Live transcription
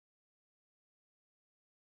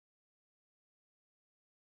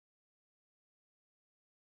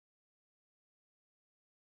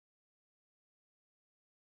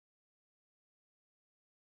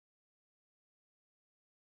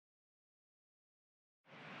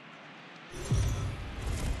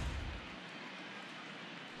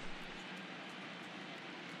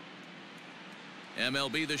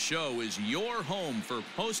MLB The Show is your home for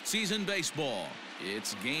postseason baseball.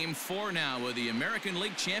 It's Game 4 now of the American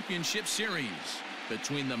League Championship Series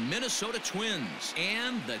between the Minnesota Twins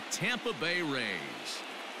and the Tampa Bay Rays.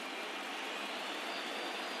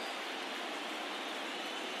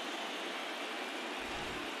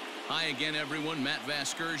 Hi again, everyone. Matt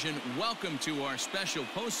Vasgersian. Welcome to our special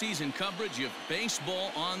postseason coverage of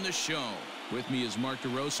Baseball on the Show. With me is Mark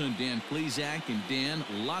DeRosa and Dan Plesac. And Dan,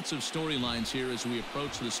 lots of storylines here as we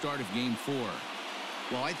approach the start of Game 4.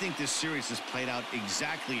 Well, I think this series has played out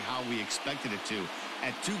exactly how we expected it to.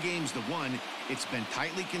 At 2-1, it's been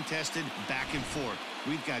tightly contested, back and forth.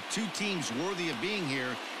 We've got two teams worthy of being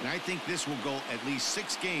here, and I think this will go at least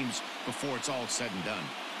 6 games before it's all said and done.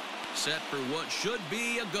 Set for what should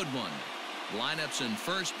be a good one. Lineups and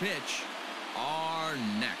first pitch are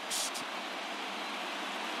next.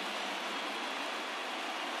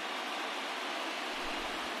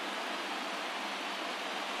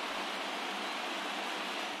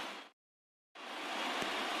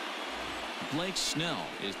 Blake Snell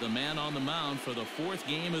is the man on the mound for the 4th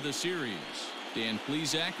game of the series. Dan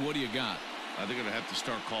Plesac, what do you got? They're going to have to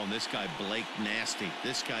start calling this guy Blake Nasty.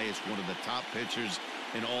 This guy is one of the top pitchers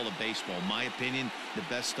in all of baseball. My opinion, the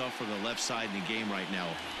best stuff from the left side in the game right now.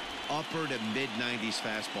 Upper to mid-90s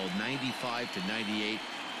fastball, 95 to 98.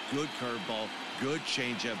 Good curveball, good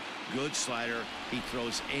changeup, good slider. He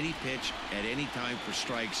throws any pitch at any time for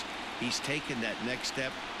strikes. He's taken that next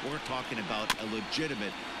step. We're talking about a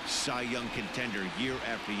legitimate Cy Young contender year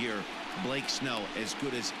after year. Blake Snell, as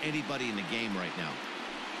good as anybody in the game right now.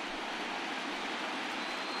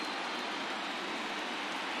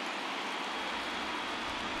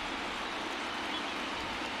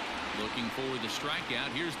 Looking for the strikeout.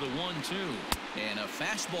 Here's the 1-2. And a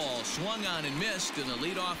fastball swung on and missed, and the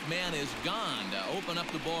leadoff man is gone to open up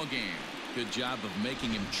the ball game. Good job of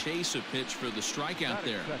making him chase a pitch for the strikeout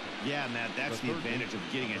there. Yeah, Matt, that's the advantage of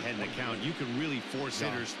getting ahead in the count. You can really force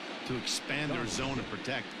hitters to expand their zone and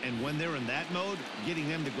protect. And when they're in that mode, getting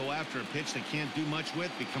them to go after a pitch they can't do much with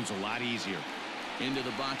becomes a lot easier. Into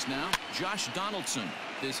the box now, Josh Donaldson.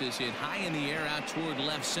 This is hit high in the air out toward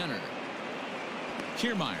left center.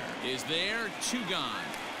 Kiermaier is there, 2 gone.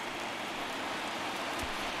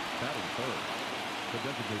 Batting third, the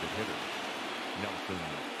designated hitter, Nelson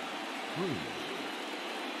Cruz.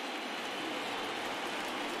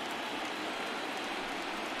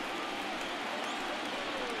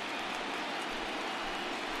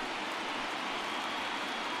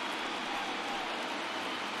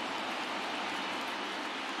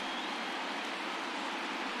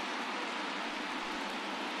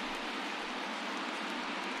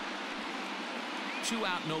 Two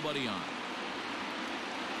out, nobody on.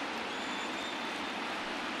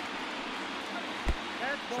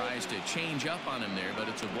 Tries to change up on him there, but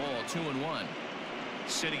it's a ball, 2-1.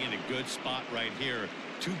 Sitting in a good spot right here.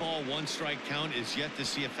 2-ball, 1-strike count is yet to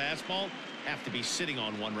see a fastball. Have to be sitting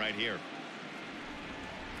on one right here.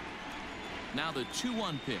 Now the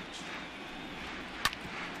 2-1 pitch.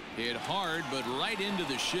 Hit hard, but right into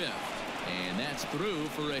the shift. And that's through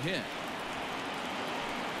for a hit.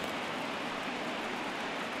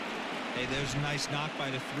 Hey, there's a nice knock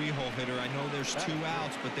by the 3-hole hitter. I know there's 2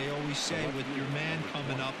 outs, but they always say with your man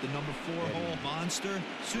coming up, the number 4-hole monster,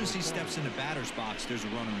 as soon as he steps in the batter's box, there's a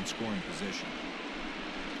runner in scoring position.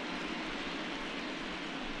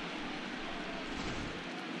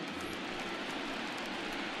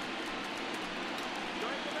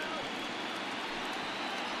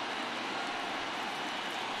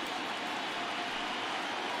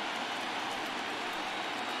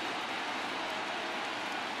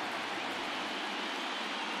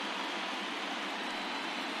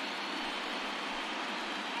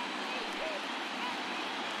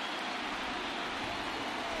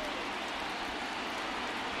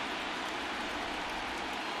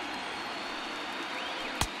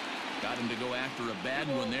 Got him to go after a bad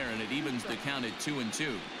one there, and it evens the count at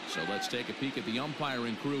 2-2. So let's take a peek at the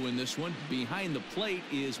umpiring crew in this one. Behind the plate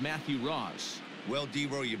is Matthew Ross. Well,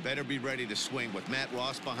 D-Row, you better be ready to swing. With Matt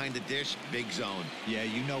Ross behind the dish, big zone. Yeah,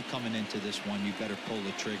 you know coming into this one, you better pull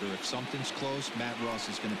the trigger. If something's close, Matt Ross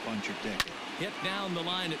is going to punch your ticket. Hit down the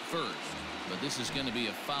line at first, but this is going to be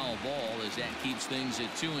a foul ball as that keeps things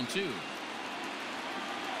at 2-2.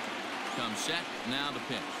 Comes set, now the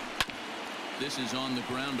pitch. This is on the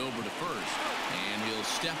ground over to first, and he'll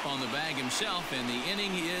step on the bag himself, and the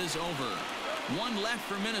inning is over. 1 left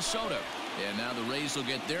for Minnesota, and now the Rays will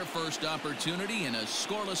get their first opportunity in a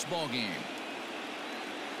scoreless ball game.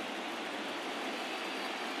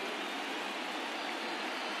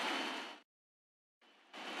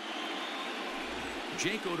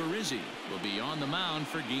 Jake Odorizzi will be on the mound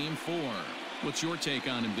for Game 4. What's your take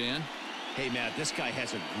on him, Dan? Hey, Matt, this guy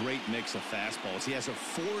has a great mix of fastballs. He has a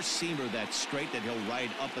four-seamer that's straight that he'll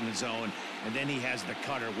ride up in the zone, and then he has the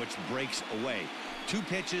cutter, which breaks away. Two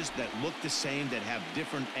pitches that look the same, that have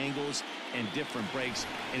different angles and different breaks.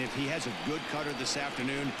 And if he has a good cutter this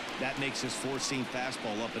afternoon, that makes his four-seam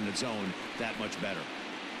fastball up in the zone that much better.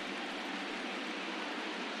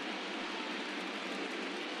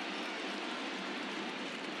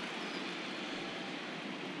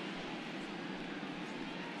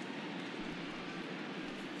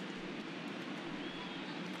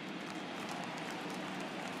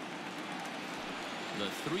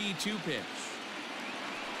 The 3-2 pitch.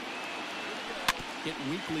 Hit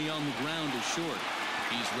weakly on the ground to short.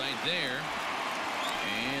 He's right there.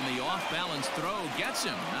 And the off-balance throw gets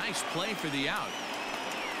him. Nice play for the out.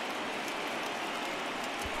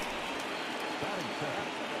 Batting second,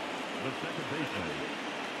 the second baseman,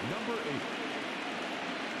 number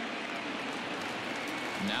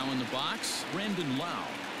 8. Now in the box, Brandon Lau.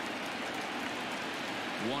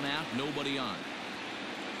 One out, nobody on.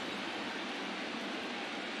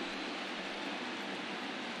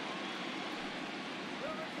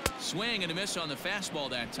 Swing and a miss on the fastball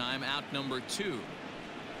that time. Out number 2.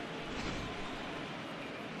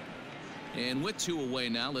 And with 2 away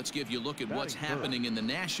now, let's give you a look at what's happening in the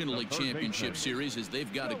National League Championship Series, as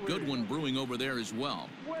they've got a good one brewing over there as well.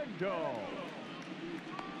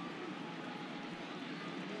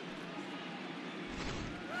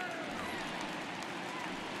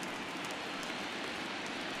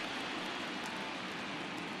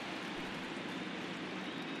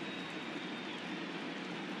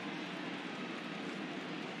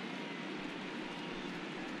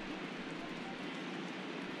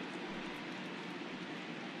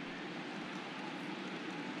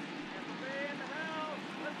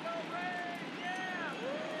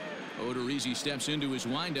 Odorizzi steps into his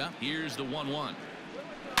windup. Here's the 1-1.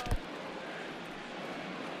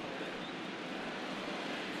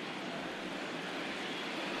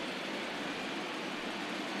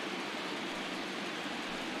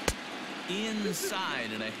 Inside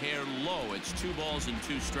and a hair low. It's 2 balls and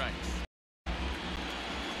 2 strikes.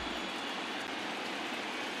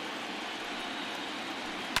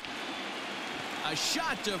 A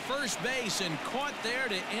shot to first base and caught there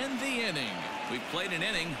to end the inning. We've played an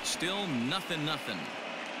inning, still 0-0.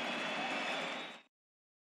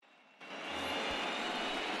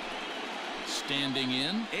 Standing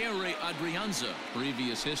in, Ehire Adrianza.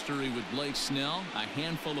 Previous history with Blake Snell, a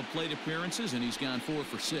handful of plate appearances, and he's gone 4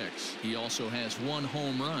 for 6. He also has 1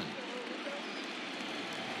 home run.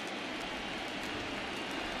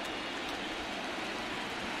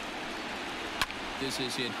 This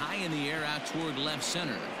is hit high in the air out toward left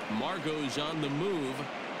center. Margot's on the move.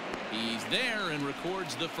 He's there and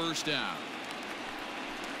records the first out.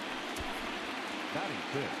 Batting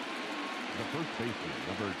fifth, the first baseman,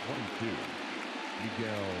 number 22,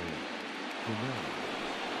 Miguel Sano.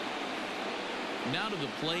 Now to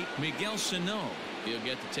the plate, Miguel Sano. He'll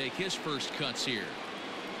get to take his first cuts here.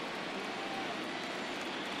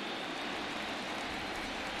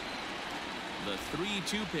 The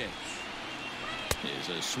 3-2 pitch is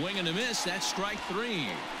a swing and a miss. That's strike 3.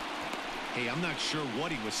 Hey, I'm not sure what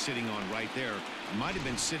he was sitting on right there. Might have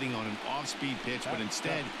been sitting on an off-speed pitch, but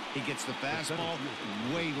instead he gets the fastball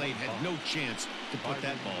way late. Had no chance to put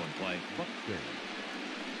that ball in play.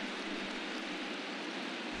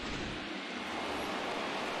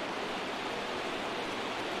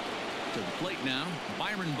 To the plate now,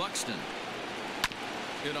 Byron Buxton.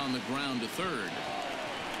 Hit on the ground to third.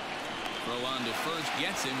 Throw on to first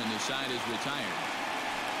gets him, and the side is retired.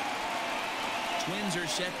 Twins are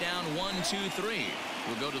set down 1-2-3.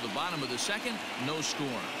 We'll go to the bottom of the second. No score.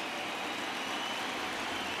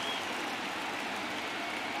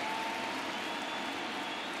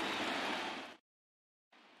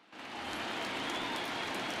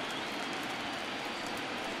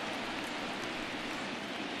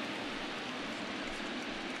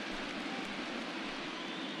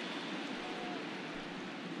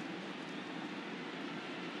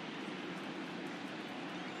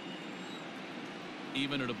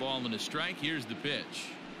 Even at a ball and a strike. Here's the pitch.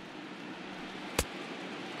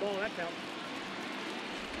 Ball, that counts.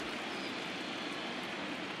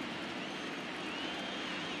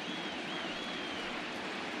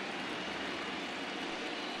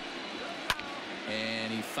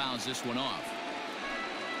 And he fouls this one off.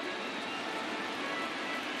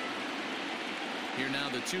 Here now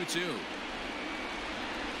the 2-2.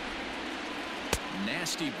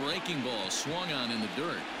 Nasty breaking ball swung on in the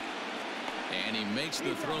dirt. And he makes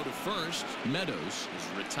the throw to first. Meadows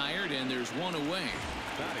is retired, and there's one away.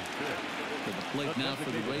 Batting fifth, To the plate now for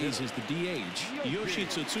the Rays is the DH, Yoshi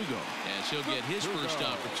Tsutsugo. As he'll get his first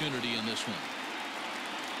opportunity in this one.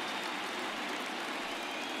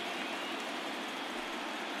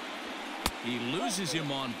 He loses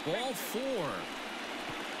him on ball 4.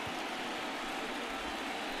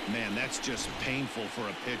 Man, that's just painful for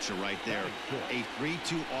a pitcher right there. A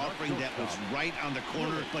 3-2 offering that was right on the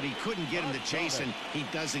corner, but he couldn't get him to chase, and he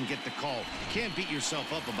doesn't get the call. You can't beat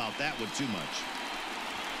yourself up about that one too much.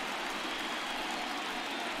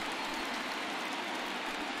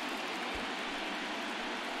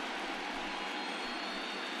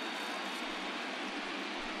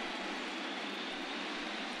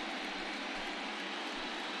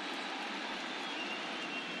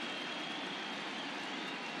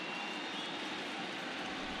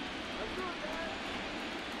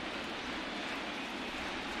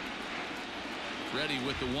 Ready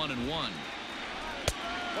with the 1-1.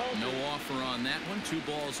 No offer on that one. 2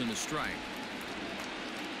 balls and a strike.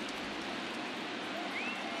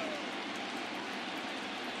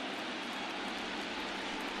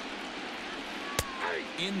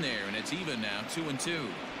 In there, and it's even now, 2-2.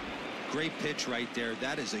 Great pitch right there.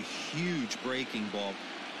 That is a huge breaking ball.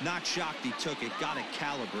 Not shocked he took it. Got to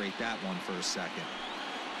calibrate that one for a second.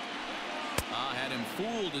 Had him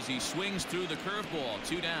fooled as he swings through the curveball.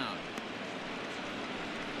 2 down.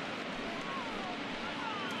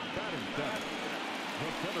 The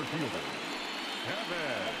center fielder,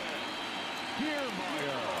 Kevin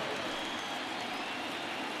Kiermaier.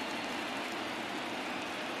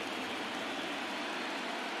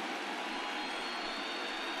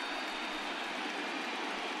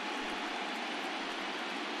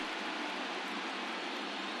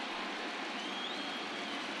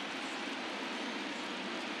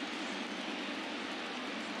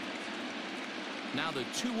 Now the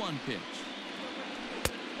 2-1 pitch.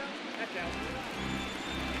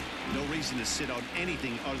 No reason to sit on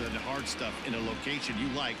anything other than hard stuff in a location you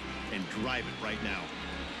like and drive it right now.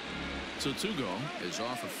 Tsutsugo is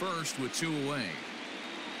off at first with 2 away.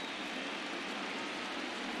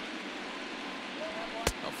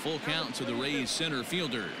 A full count to the Rays center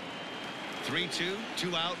fielder. 3-2,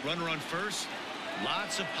 2 out, runner on first.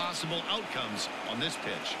 Lots of possible outcomes on this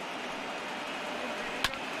pitch.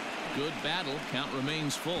 Good battle. Count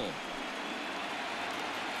remains full.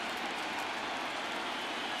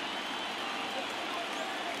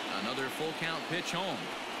 Another full count pitch home.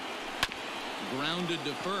 Grounded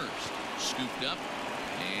to first. Scooped up.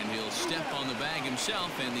 And he'll step on the bag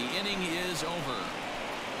himself, and the inning is over.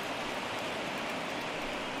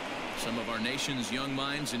 Some of our nation's young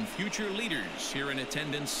minds and future leaders here in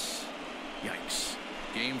attendance. Yikes.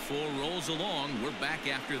 Game 4 rolls along. We're back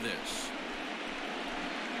after this.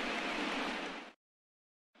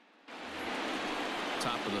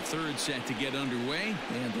 Top of the 3rd set to get underway,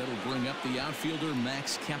 and that'll bring up the outfielder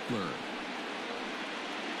Max Kepler.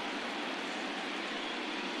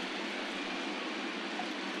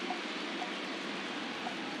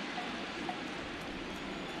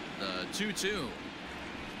 The 2-2.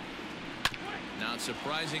 Not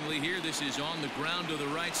surprisingly here, this is on the ground to the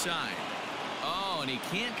right side. Oh, and he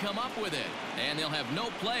can't come up with it. And they'll have no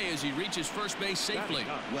play as he reaches first base safely.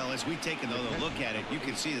 Well, as we take another look at it, you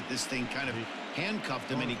can see that this thing kind of handcuffed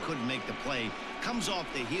him and he couldn't make the play. Comes off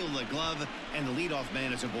the heel of the glove, and the leadoff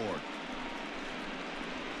man is aboard.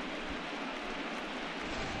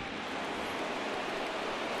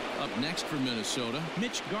 Up next for Minnesota,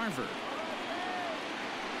 Mitch Garver.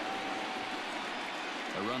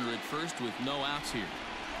 A runner at first with no outs here.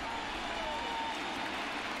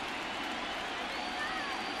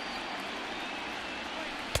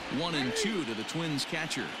 One and 2 to the Twins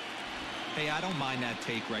catcher. Hey, I don't mind that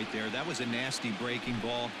take right there. That was a nasty breaking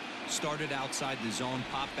ball. Started outside the zone,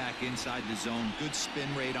 popped back inside the zone. Good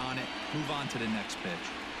spin rate on it. Move on to the next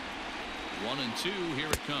pitch. 1 and 2, here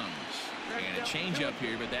it comes. And a changeup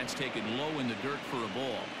here, but that's taken low in the dirt for a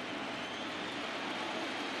ball.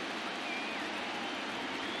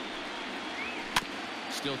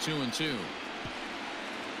 Still 2 and 2.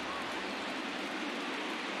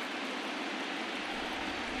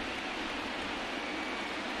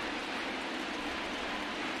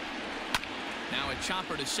 Now a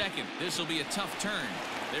chopper to second. This will be a tough turn.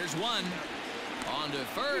 There's one. On to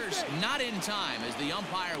first. Not in time, as the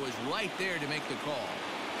umpire was right there to make the call.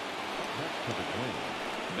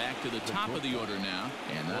 Back to the top of the order now,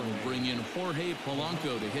 and that'll bring in Jorge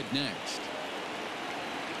Polanco to hit next.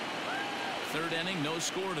 3rd inning, no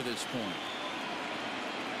score to this point.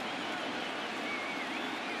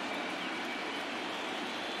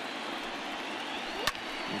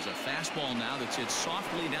 There's a fastball now that's hit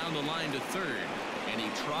softly down the line to third. And he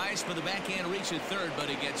tries for the backhand reach at third, but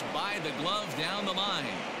it gets by the glove down the line.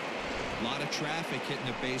 A lot of traffic hitting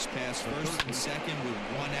the base pass first and second with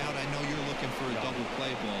one out. I know you're looking for a double play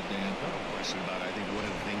ball, Dan. No question about it. I think one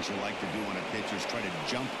of the things you like to do on a pitcher is try to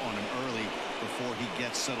jump on him early before he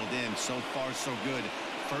gets settled in. So far, so good.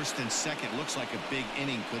 First and second looks like a big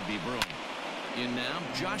inning could be brewing. In now,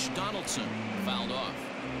 Josh Donaldson fouled off.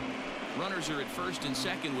 Runners are at first and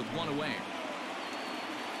second with one away.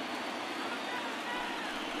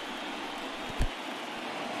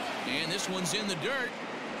 And this one's in the dirt.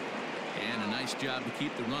 And a nice job to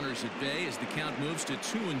keep the runners at bay as the count moves to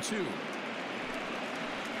 2-2.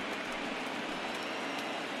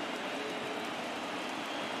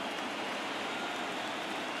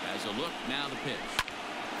 As a look, now the pitch.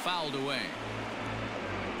 Fouled away.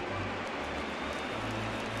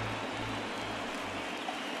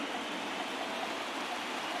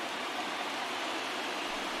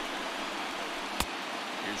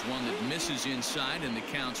 Here's one that misses inside, and the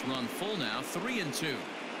count's run full now, 3-2.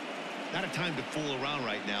 Not a time to fool around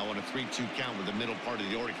right now on a 3-2 count with the middle part of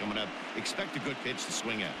the order coming up. Expect a good pitch to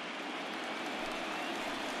swing at.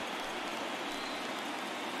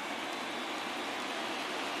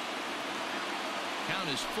 Count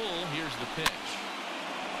is full. Here's the pitch.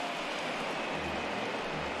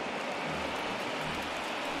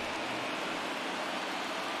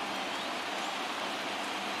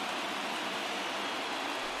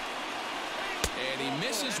 And he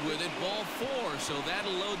misses with it, ball 4, so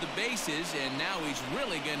that'll load the bases, and now he's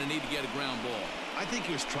really going to need to get a ground ball. I think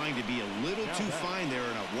he was trying to be a little too fine there,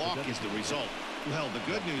 and a walk is the result. Well,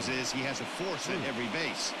 the good news is he has a force at every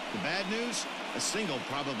base. The bad news, a single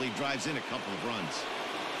probably drives in a couple of runs.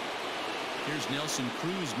 Here's Nelson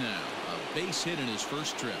Cruz now, a base hit in his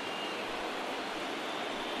first trip.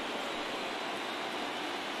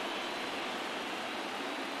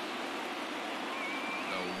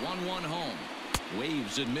 The 1-1 home.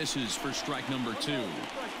 Waves and misses for strike number 2.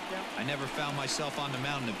 I never found myself on the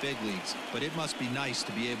mound in the big leagues, but it must be nice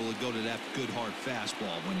to be able to go to that good hard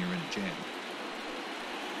fastball when you're in a jam.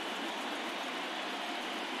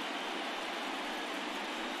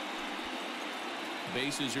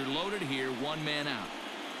 Bases are loaded here, 1 man out.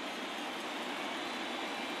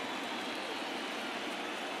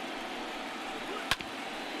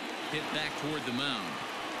 Hit back toward the mound.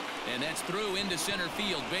 And that's through into center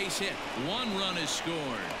field. Base hit. 1 run is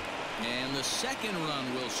scored. And the second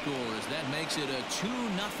run will score as that makes it a 2-0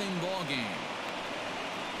 ball game.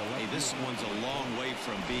 Hey, this one's a long way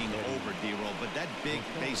from being over, D-Roll, but that big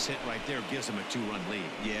base hit right there gives him a 2-run lead.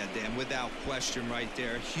 Yeah, Dan, without question right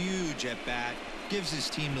there. Huge at bat. Gives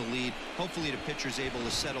his team the lead. Hopefully the pitcher's able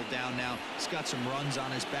to settle down now. He's got some runs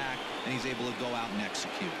on his back, and he's able to go out and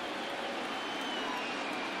execute.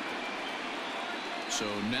 So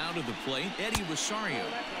now to the plate, Eddie Rosario.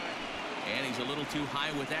 And he's a little too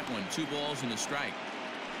high with that one. 2 balls and a strike.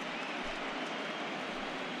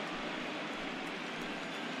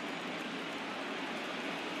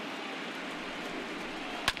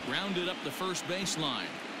 Grounded up the first baseline.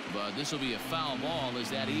 But this will be a foul ball as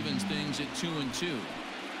that evens things at 2-2.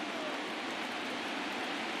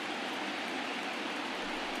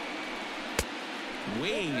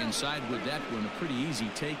 Way inside with that one. A pretty easy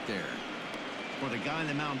take there. For the guy on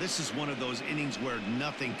the mound, this is one of those innings where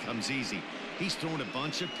nothing comes easy. He's thrown a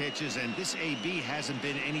bunch of pitches, and this AB hasn't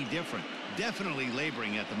been any different. Definitely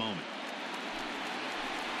laboring at the moment.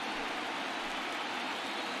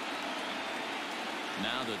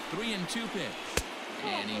 Now the 3-2 pitch.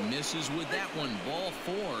 And he misses with that one. Ball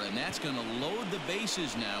 4, and that's going to load the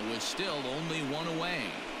bases now with still only 1 away.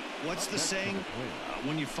 What's the saying?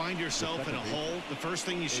 When you find yourself in a hole, the first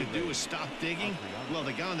thing you should do is stop digging. Well,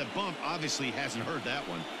 the guy on the bump obviously hasn't heard that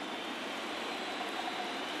one.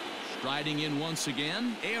 Striding in once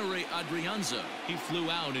again, Ehire Adrianza. He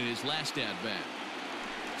flew out in his last at-bat.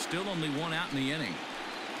 Still only 1 out in the inning.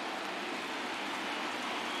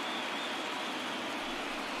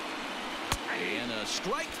 And a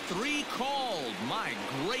strike 3 called. My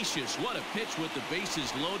gracious, what a pitch with the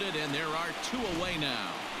bases loaded, and there are 2 away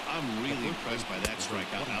now. I'm really impressed by that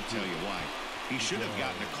strikeout, and I'll tell you why. He should have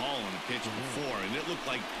gotten a call on a pitch before, and it looked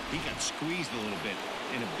like he got squeezed a little bit.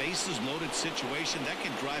 In a bases-loaded situation, that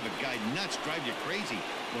can drive a guy nuts, drive you crazy.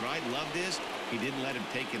 What I loved is he didn't let him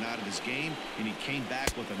take it out of his game, and he came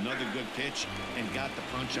back with another good pitch and got the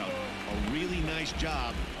punch out. A really nice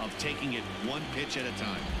job of taking it 1 pitch at a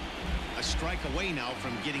time. A strike away now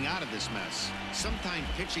from getting out of this mess. Sometimes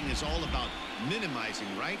pitching is all about minimizing,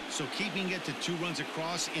 right? So keeping it to 2 runs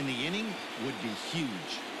across in the inning would be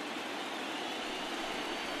huge.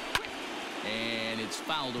 And it's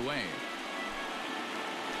fouled away.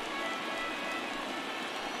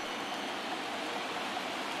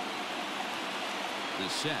 The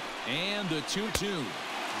set and the 2-2.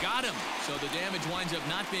 Got him. So the damage winds up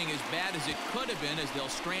not being as bad as it could have been, as they'll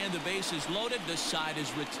strand the bases loaded. The side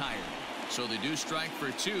is retired. So they do strike for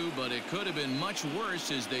 2, but it could have been much worse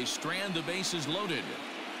as they strand the bases loaded.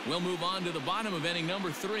 We'll move on to the bottom of inning number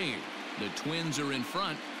 3. The Twins are in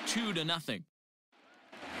front 2-0.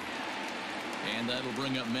 And that'll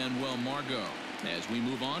bring up Manuel Margot as we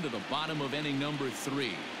move on to the bottom of inning number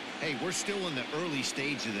 3. Hey, we're still in the early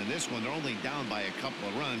stages in this one. They're only down by a couple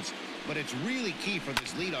of runs, but it's really key for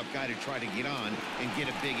this leadoff guy to try to get on and get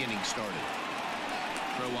a big inning started.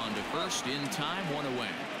 Throw on to first in time, 1 away.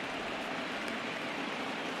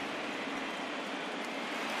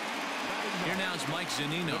 Here now is Mike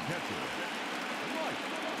Zunino.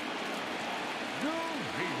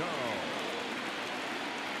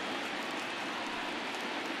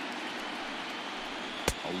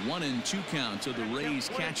 A 1-2 count to the Rays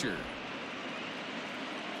catcher.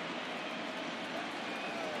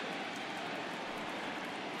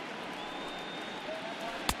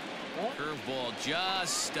 Curveball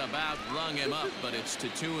just about rung him up, but it's to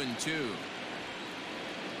 2-2.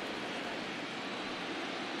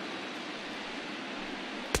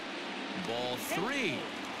 Ball 3.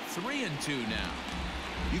 3-2 now.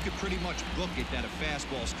 You could pretty much book it that a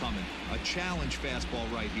fastball's coming. A challenge fastball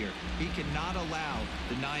right here. He cannot allow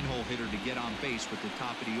the 9-hole hitter to get on base with the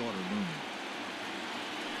top of the order looming.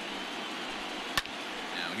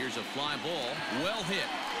 Now here's a fly ball. Well hit.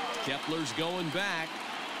 Kepler's going back.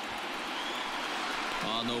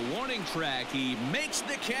 On the warning track, he makes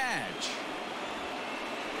the catch.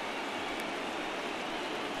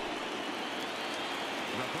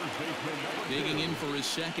 Digging in for his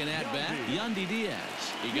second at-bat, Yandy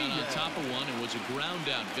Diaz. He got on top of one and was a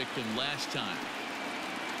ground-out victim last time.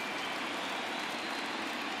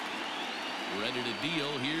 Ready to deal.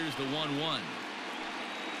 Here's the 1-1.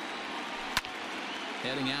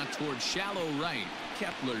 Heading out towards shallow right.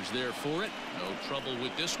 Kepler's there for it. No trouble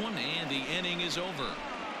with this one, and the inning is over.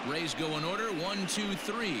 Rays go in order, 1, 2,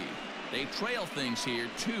 3. They trail things here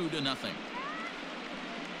 2-0.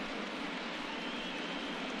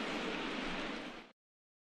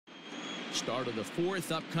 Start of the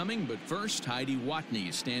 4th upcoming, but first, Heidi Watney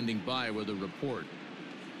is standing by with a report.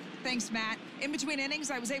 Thanks, Matt. In between innings,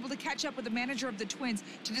 I was able to catch up with the manager of the Twins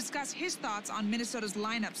to discuss his thoughts on Minnesota's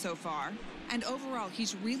lineup so far. And overall,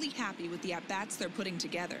 he's really happy with the at-bats they're putting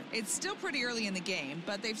together. It's still pretty early in the game,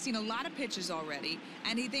 but they've seen a lot of pitches already,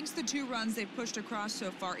 and he thinks the 2 runs they've pushed across so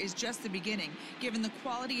far is just the beginning, given the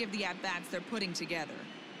quality of the at-bats they're putting together.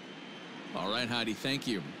 All right, Heidi, thank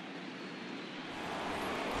you.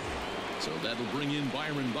 So that'll bring in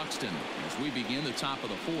Byron Buxton as we begin the top of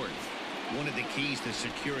the 4th. One of the keys to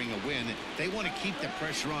securing a win, they want to keep the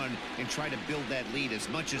pressure on and try to build that lead as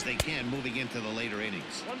much as they can moving into the later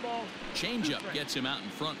innings. Changeup gets him out in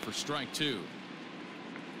front for strike 2.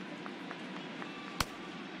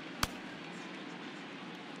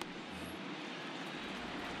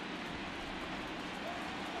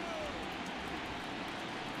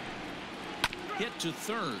 Hit to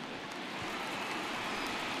third.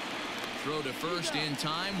 Throw to first in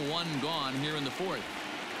time. 1 gone here in the 4th.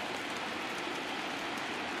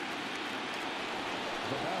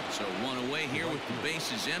 So 1 away here with the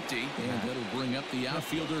bases empty. And that'll bring up the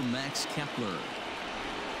outfielder Max Kepler.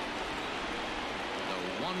 The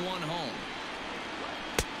 1-1 home.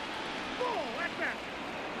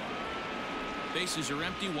 Bases are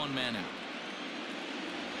empty. 1 man out.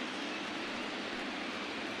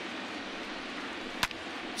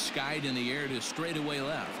 Skied in the air to straightaway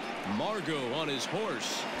left. Margot on his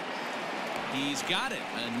horse. He's got it.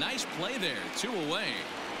 A nice play there. 2 away.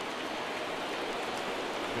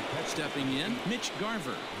 Stepping in, Mitch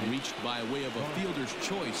Garver, reached by way of a fielder's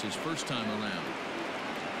choice his first time around.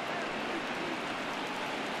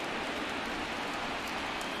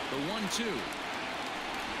 The 1-2.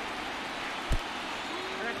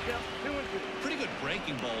 Pretty good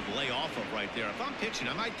breaking ball to lay off of right there. If I'm pitching,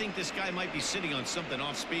 I might think this guy might be sitting on something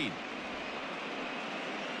off speed.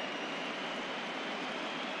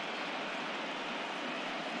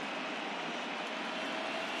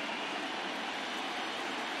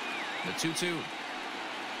 The 2-2.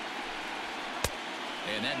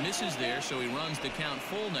 And that misses there, so he runs the count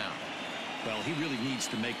full now. Well, he really needs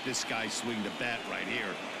to make this guy swing the bat right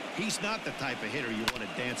here. He's not the type of hitter you want to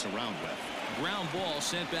dance around with. Ground ball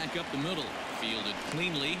sent back up the middle. Fielded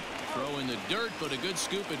cleanly. Throw in the dirt, but a good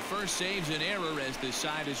scoop at first saves an error as this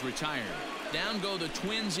side is retired. Down go the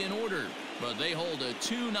Twins in order, but they hold a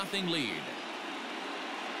 2-0 lead.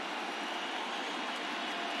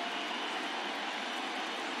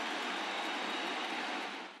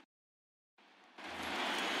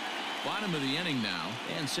 Bottom of the inning now,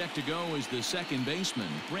 and set to go is the second baseman,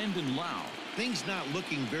 Brendan Lau. Things not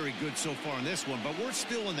looking very good so far in this one, but we're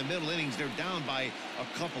still in the middle innings. They're down by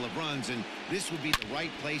a couple of runs, and this would be the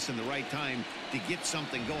right place and the right time to get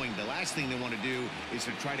something going. The last thing they want to do is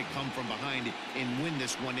to try to come from behind and win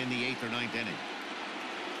this one in the 8th or 9th inning.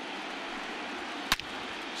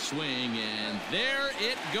 Swing, and there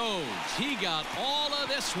it goes. He got all of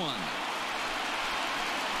this one.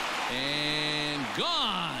 And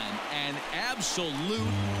gone. An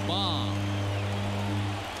absolute bomb.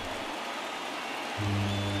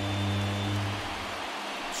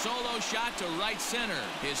 Solo shot to right center.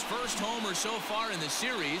 His first homer so far in the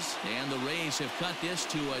series. And the Rays have cut this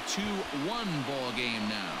to a 2-1 ball game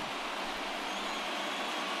now.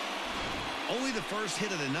 Only the first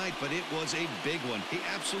hit of the night, but it was a big one. He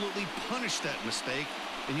absolutely punished that mistake,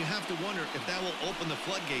 and you have to wonder if that will open the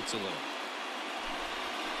floodgates a little.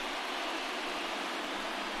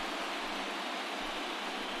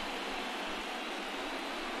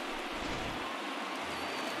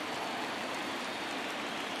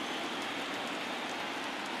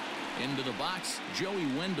 Into the box, Joey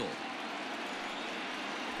Wendell.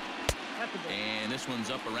 And this one's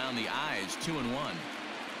up around the eyes, 2-1.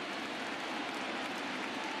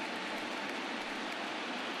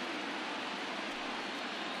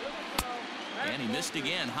 And he missed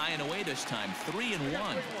again, high and away this time, 3-1.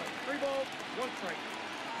 3 balls, 1 strike.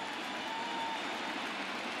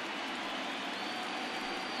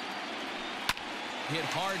 Hit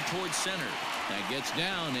hard towards center. That gets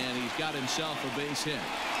down, and he's got himself a base hit.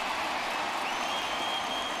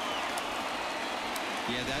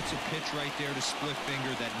 Yeah, that's a pitch right there to split finger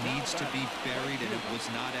that needs to be buried, and it was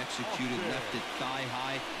not executed. Left it thigh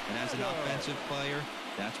high, and as an offensive player,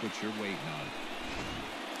 that's what you're waiting on.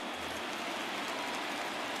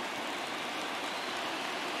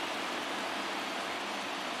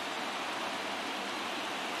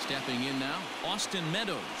 Stepping in now, Austin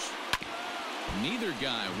Meadows. Neither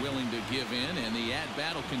guy willing to give in, and the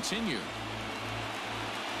at-bat will continue.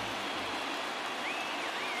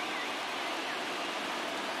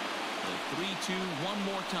 The 3-2 one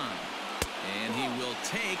more time. And he will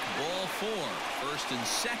take ball 4. First and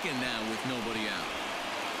second now with nobody out.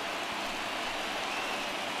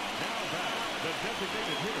 Now back, the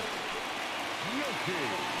designated hitter, Yoshi.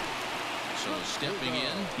 So stepping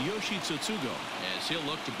in, Yoshi Tsutsugo, as he'll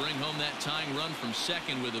look to bring home that tying run from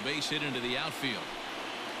second with a base hit into the outfield.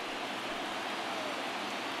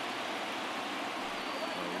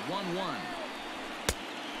 1-1.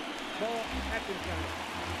 Ball, Atkins got it.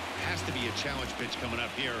 Has to be a challenge pitch coming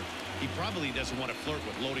up here. He probably doesn't want to flirt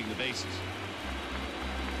with loading the bases.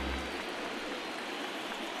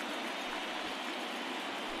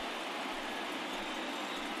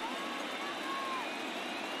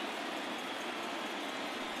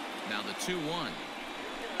 Now the 2-1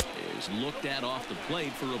 is looked at off the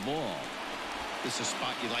plate for a ball. This is a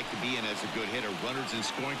spot you like to be in as a good hitter. Runners in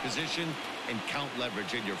scoring position and count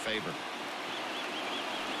leverage in your favor.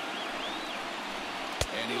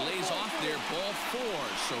 And he lays off there, ball 4.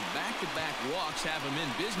 So back-to-back walks have him in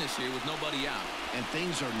business here with nobody out. And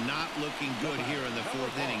things are not looking good here in the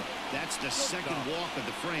 4th inning. That's the second walk of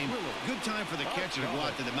the frame. Good time for the catcher to go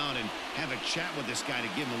out to the mound and have a chat with this guy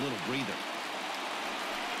to give him a little breather.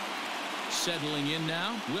 Settling in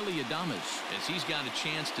now, Willie Adames, as he's got a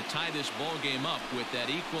chance to tie this ball game up with that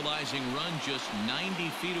equalizing run just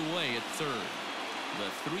 90 feet away at third.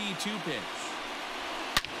 The 3-2 pitch.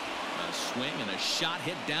 A swing and a shot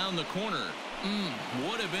hit down the corner.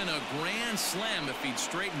 Would have been a grand slam if he'd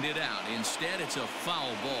straightened it out. Instead, it's a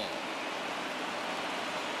foul ball.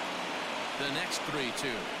 The next 3-2.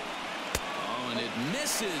 Oh, and it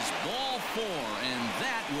misses, ball 4, and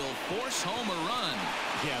that will force home a run.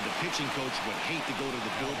 Yeah, the pitching coach would hate to go to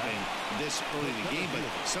the bullpen this early in the game, but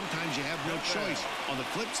sometimes you have no choice. On the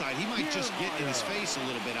flip side, he might just get in his face a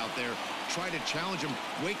little bit out there, try to challenge him,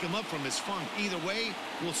 wake him up from his funk. Either way,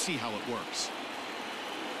 we'll see how it works.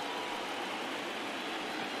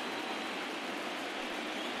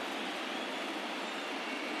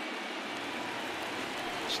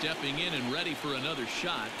 Stepping in and ready for another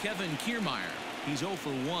shot, Kevin Kiermaier. He's 0 for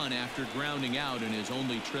 1 after grounding out in his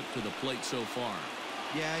only trip to the plate so far.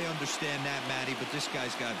 Yeah, I understand that, Matty, but this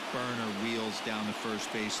guy's got burner wheels down the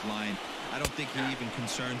first base line. I don't think he even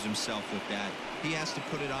concerns himself with that. He has to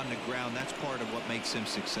put it on the ground. That's part of what makes him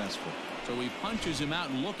successful. So he punches him out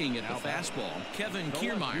and looking at the fastball. Kevin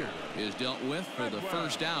Kiermaier is dealt with for the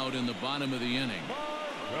first out in the bottom of the inning.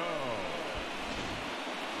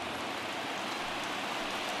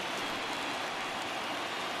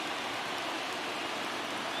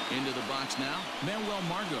 Into the box now, Manuel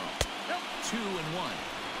Margot. 2-1.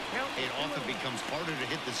 It often becomes harder to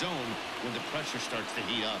hit the zone when the pressure starts to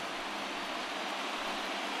heat up.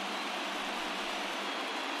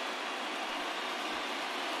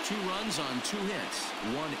 Two runs on 2 hits.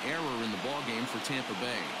 One error in the ballgame for Tampa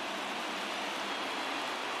Bay.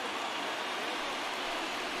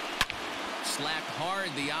 Slapped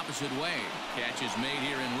hard the opposite way. Catch is made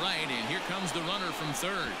here in right, and here comes the runner from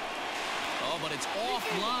third. Oh, but it's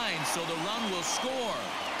offline, so the run will score.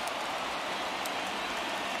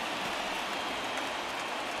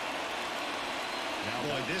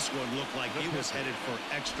 Boy, this one looked like it was headed for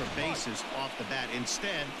extra bases off the bat.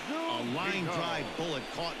 Instead, a line drive bullet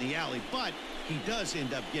caught in the alley, but he does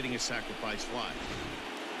end up getting a sacrifice fly.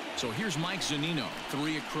 So here's Mike Zunino.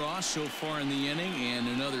 3 across so far in the inning, and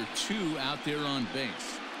another 2 out there on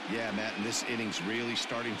base. Yeah, Matt, and this inning's really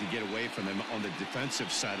starting to get away from him on the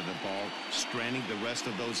defensive side of the ball. Stranding the rest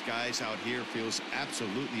of those guys out here feels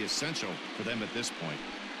absolutely essential for them at this point.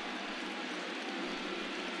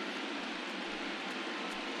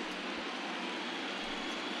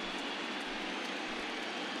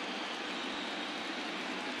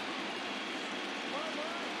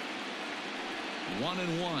 One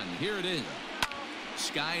and one. Here it is.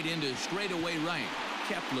 Skied into straightaway right.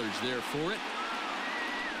 Kepler's there for it.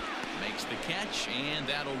 Makes the catch, and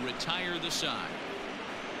that'll retire the side.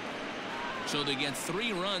 So they get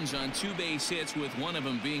 3 runs on 2 base hits, with one of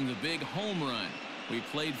them being the big home run. We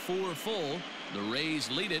played 4 full. The Rays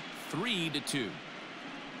lead it 3-2.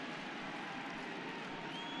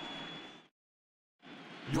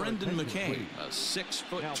 Brendan McKay, a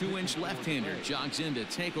 6'2" left-hander, jogs in to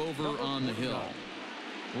take over on the hill.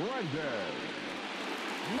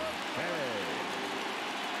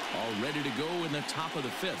 All ready to go in the top of the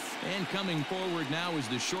 5th. And coming forward now is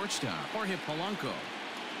the shortstop, Jorge Polanco.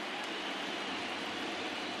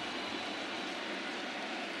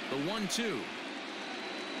 The 1-2.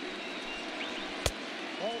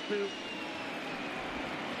 Ball 2.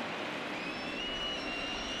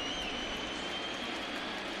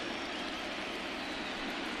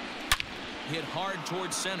 Hit hard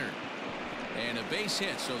towards center. And a base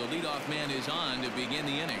hit, so the leadoff man is on to begin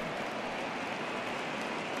the inning.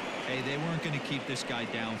 Hey, they weren't going to keep this guy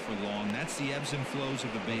down for long. That's the ebbs and flows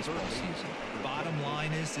of the baseball season. Bottom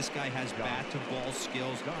line is this guy has bat-to-ball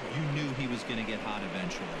skills. You knew he was going to get hot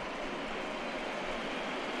eventually.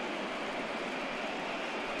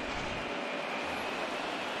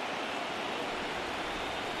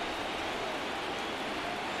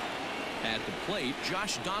 At the plate,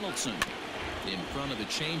 Josh Donaldson in front of the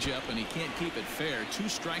changeup, and he can't keep it fair. 2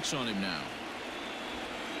 strikes on him now.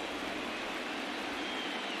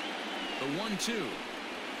 The 1-2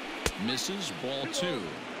 misses. Ball 2.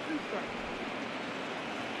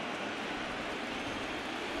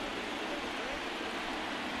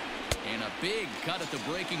 And a big cut at the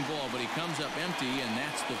breaking ball, but he comes up empty, and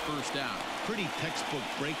that's the first out. Pretty textbook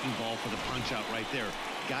breaking ball for the punch out right there.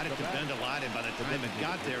 Got it to bend a lot, and by the time it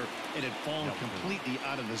got there, it had fallen completely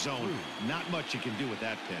out of the zone. Not much you can do with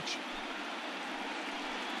that pitch.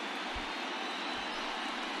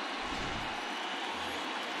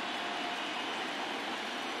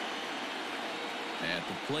 At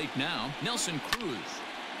the plate now, Nelson Cruz.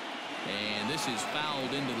 And this is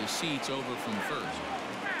fouled into the seats over from first.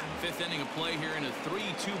 5th inning of play here in a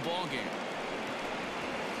 3-2 ball game.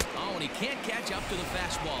 Oh, and he can't catch up to the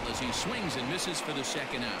fastball as he swings and misses for the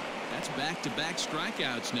 2nd out. That's back-to-back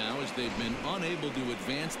strikeouts now, as they've been unable to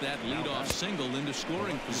advance that leadoff single into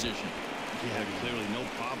scoring position. Yeah, clearly no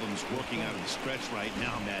problems working out of the stretch right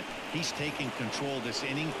now, Matt. He's taking control this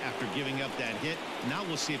inning after giving up that hit. Now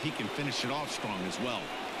we'll see if he can finish it off strong as well.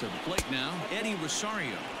 To the plate now, Eddie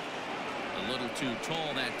Rosario. A little too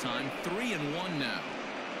tall that time. 3-1 now.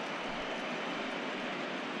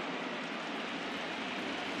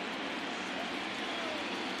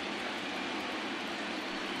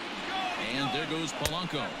 And there goes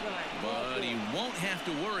Polanco. But he won't have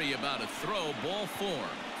to worry about a throw. Ball 4.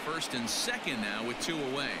 1st and 2nd now with 2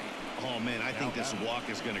 away. Oh, man, I think this walk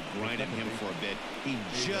is going to grind at him for a bit. He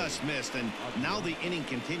just missed, and now the inning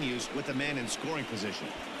continues with a man in scoring position.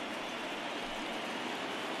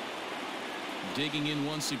 Digging in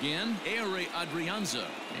once again, Ehire Adrianza.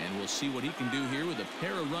 And we'll see what he can do here with a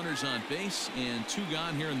pair of runners on base and 2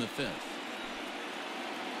 gone here in the 5th.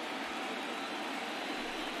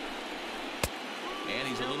 And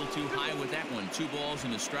he's a little too high with that one. 2 balls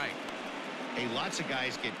and a strike. Hey, lots of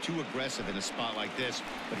guys get too aggressive in a spot like this,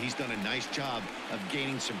 but he's done a nice job of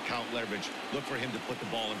gaining some count leverage. Look for him to put the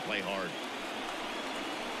ball in play hard.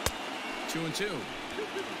 2-2.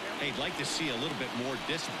 Hey, I'd like to see a little bit more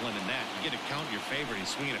discipline in that. You get a count in your favor and he's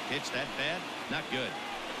swinging a pitch that bad? Not good.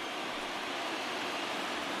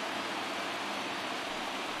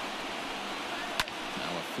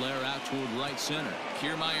 flare out toward right center.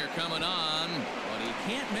 Kiermaier coming on, but he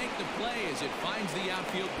can't make the play as it finds the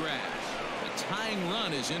outfield grass. The tying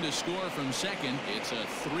run is in to score from second. It's a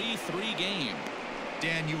 3-3 game.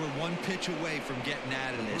 Dan, you were one pitch away from getting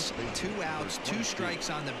out of this. 2 outs, 2 strikes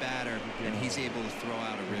on the batter, and he's able to throw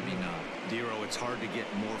out a ribby knob. Dero, it's hard to get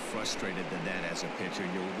more frustrated than that as a pitcher.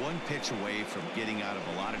 You're 1 pitch away from getting out of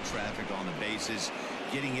a lot of traffic on the bases,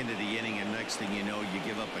 getting into the inning, and next thing you know, you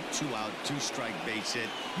give up a 2-out, 2-strike base hit.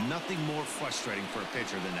 Nothing more frustrating for a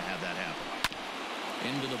pitcher than to have that happen.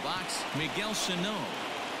 Into the box, Miguel Sano.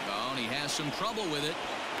 Oh, and he has some trouble with it.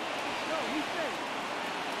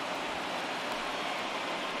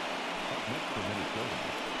 Next for Minnesota,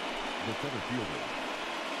 the center fielder,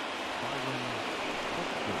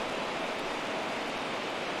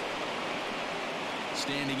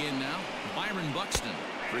 Standing in now, Byron Buxton.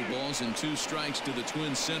 3 balls and 2 strikes to the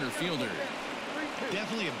Twins center fielder.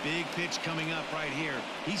 Definitely a big pitch coming up right here.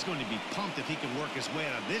 He's going to be pumped if he can work his way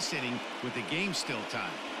out of this inning with the game still tied.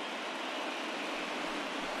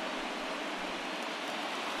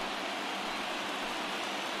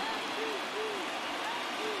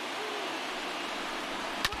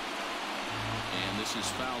 This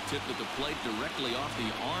is foul tipped at the plate directly off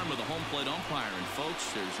the arm of the home plate umpire. And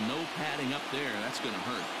folks, there's no padding up there. That's going to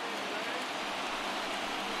hurt.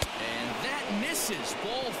 And that misses.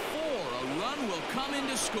 Ball 4. A run will come in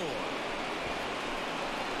to score.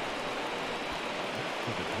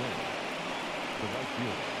 for the Twins, the right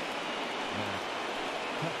fielder,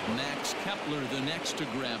 Max Kepler the next to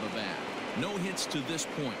grab a bat. No hits to this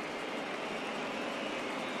point.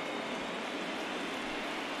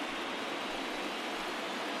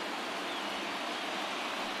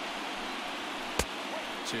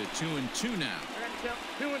 To 2-2 now.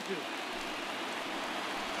 2-2.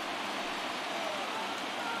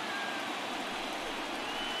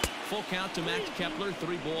 Full count to Max Kepler.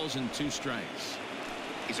 3 balls and 2 strikes.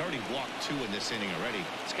 He's already walked 2 in this inning already.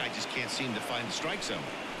 This guy just can't seem to find the strike zone.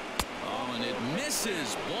 Oh, and it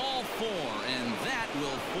misses. Ball 4, and that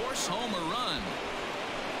will force home a run.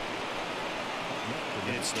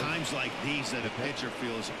 And it's times like these that a pitcher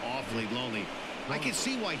feels awfully lonely. I can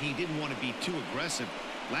see why he didn't want to be too aggressive.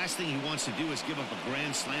 Last thing he wants to do is give up a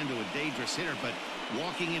grand slam to a dangerous hitter, but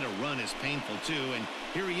walking in a run is painful too. And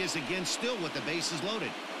here he is again, still with the bases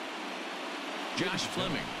loaded. Josh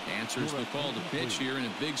Fleming answers the call to pitch here in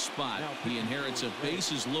a big spot. He inherits a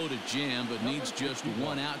bases loaded jam, but needs just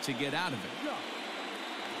 1 out to get out of it.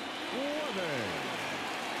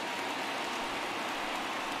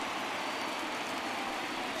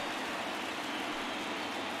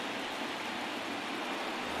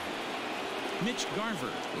 Mitch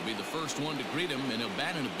Garver will be the first one to greet him, and he'll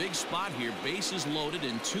bat in a big spot here. Bases loaded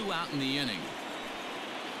and 2 out in the inning.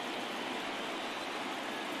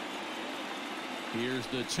 Here's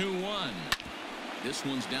the 2-1. This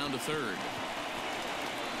one's down to third.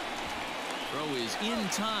 Throw is in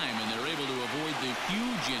time, and they're able to avoid the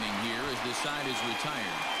huge inning here as the side is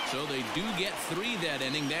retired. So they do get 3 that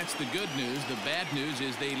inning. That's the good news. The bad news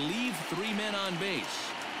is they leave 3 men on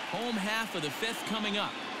base. Home half of the 5th coming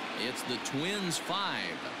up. It's the Twins 5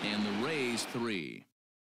 and the Rays 3.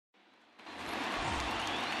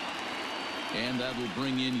 And that will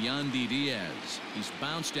bring in Yandy Diaz. He's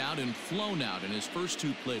bounced out and flown out in his first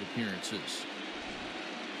 2 plate appearances.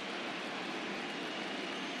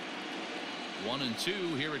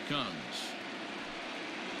 1-2. Here it comes.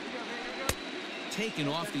 Taken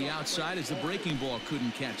off the outside as the breaking ball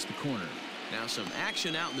couldn't catch the corner. Now some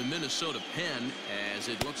action out in the Minnesota pen as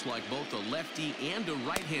it looks like both a lefty and a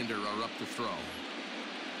right-hander are up to throw.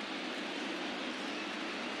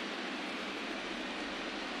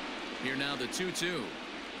 Here now the 2-2.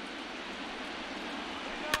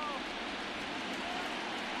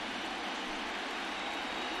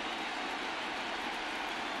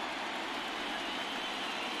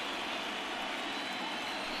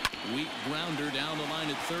 Weak grounder down the line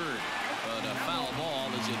at third. But a foul ball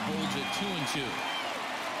as it holds at 2-2.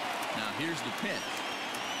 Now here's the pitch.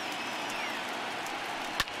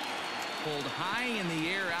 Pulled high in the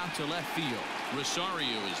air out to left field.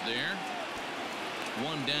 Rosario is there.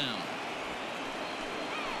 1 down.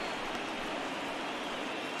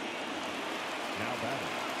 now batting.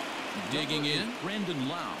 Digging in, Brandon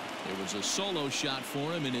Lau. There was a solo shot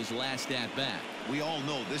for him in his last at-bat. We all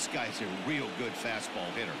know this guy's a real good fastball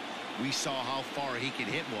hitter. We saw how far he could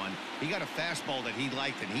hit one. He got a fastball that he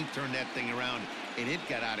liked, and he turned that thing around, and it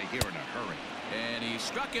got out of here in a hurry. And he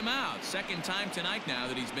struck him out. Second time tonight now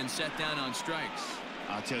that he's been set down on strikes.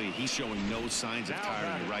 I'll tell you, he's showing no signs of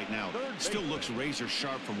tiring right now. Still looks razor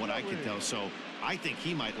sharp from what I can tell, so I think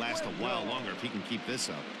he might last a while longer if he can keep this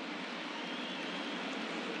up.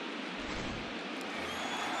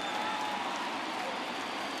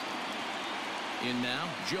 In now,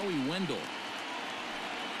 Joey Wendell.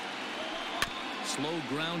 Slow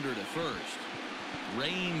grounder to first.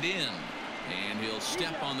 Reined in. And he'll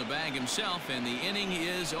step on the bag himself, and the inning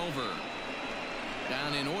is over.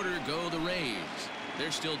 Down in order go the Rays.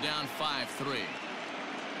 They're still down 5-3.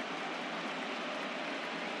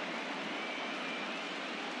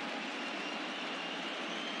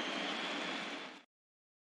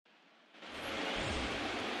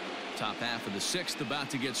 Top half of the sixth about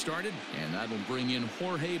to get started, and that'll bring in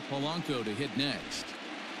Jorge Polanco to hit next.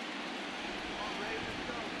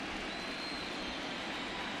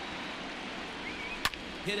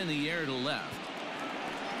 Hit in the air to left.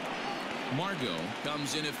 Margot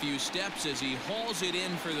comes in a few steps as he hauls it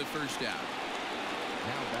in for the first out.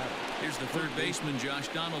 Here's the third baseman, Josh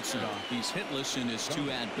Donaldson. He's hitless in his 2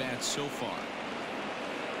 at-bats so far.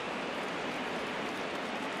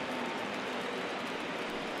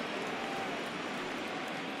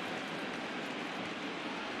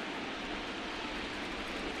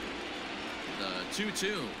 The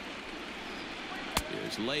 2-2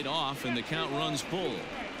 is laid off, and the count runs full.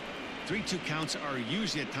 3-2 counts are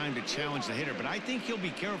usually a time to challenge the hitter, but I think he'll be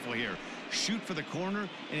careful here. Shoot for the corner,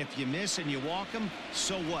 and if you miss and you walk him,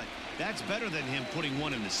 so what? That's better than him putting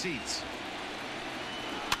one in the seats.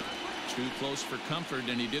 Too close for comfort,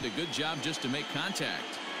 and he did a good job just to make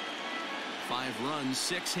contact. 5 runs,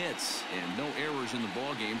 6 hits, and no errors in the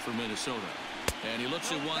ballgame for Minnesota. And he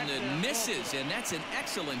looks at one that misses, and that's an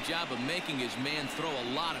excellent job of making his man throw a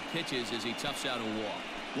lot of pitches as he toughs out a walk.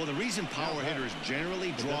 Well, the reason power hitters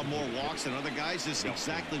generally draw more walks than other guys is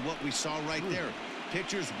exactly what we saw right there.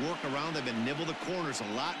 Pitchers work around them and nibble the corners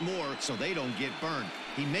a lot more so they don't get burned.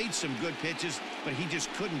 He made some good pitches, but he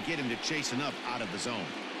just couldn't get him to chase enough out of the zone.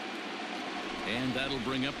 And that'll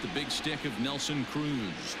bring up the big stick of Nelson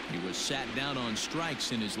Cruz. He was sat down on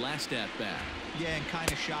strikes in his last at-bat. Yeah, and kind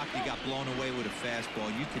of shocked he got blown away with a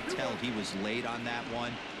fastball. You could tell he was late on that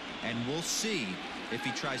one. And we'll see if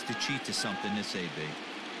he tries to cheat to something this AB.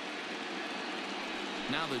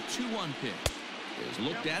 Now the 2-1 pitch is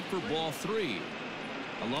looked at for ball 3.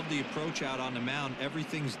 I love the approach out on the mound.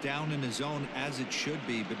 Everything's down in the zone as it should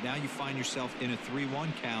be, but now you find yourself in a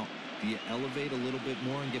 3-1 count. Do you elevate a little bit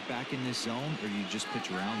more and get back in this zone, or you just pitch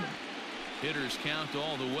around them? Hitters count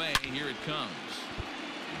all the way. Here it comes.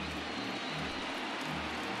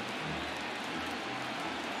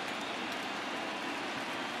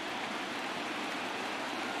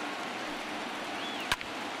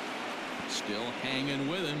 Still hanging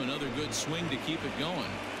with him. Another good swing to keep it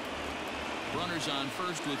going. Runners on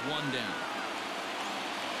first with 1 down.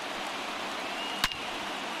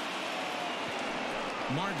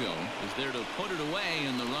 Margot is there to put it away,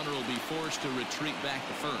 and the runner will be forced to retreat back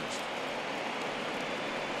to first.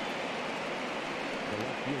 The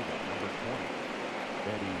left fielder, number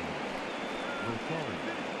 20, Eddie Rosario.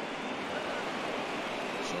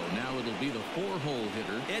 So now it'll be the 4-hole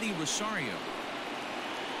hitter, Eddie Rosario.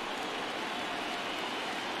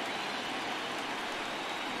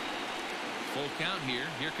 Full count here.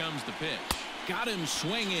 Here comes the pitch. Got him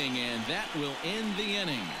swinging, and that will end the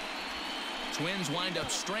inning. Twins wind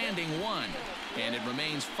up stranding 1, and it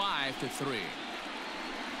remains 5-3.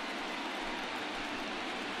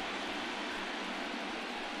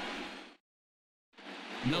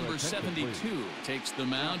 Number 72 takes the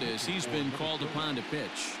mound as he's been called upon to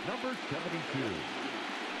pitch. Number 72.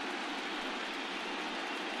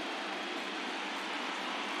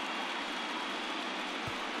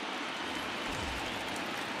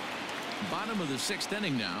 Bottom of the 6th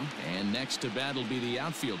inning now, and next to bat will be the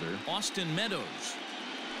outfielder, Austin Meadows.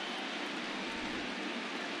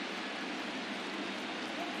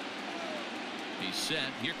 He's set.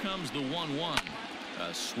 Here comes the 1-1.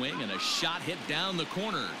 A swing and a shot hit down the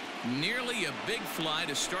corner. Nearly a big fly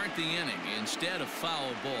to start the inning. Instead, a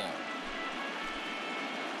foul ball.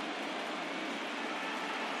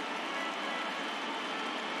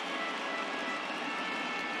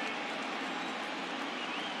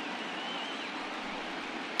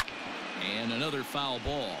 And another foul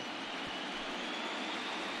ball.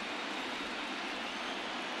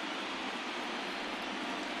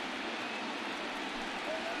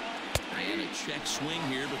 And a check swing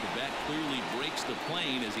here, but the bat clearly breaks the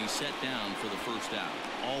plane as he's set down for the first out.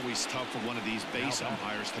 Always tough for one of these base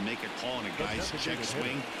umpires to make a call on a guy's check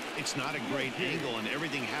swing. It's not a great angle, and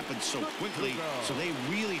everything happens so quickly, so they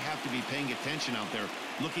really have to be paying attention out there.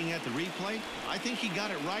 Looking at the replay, I think he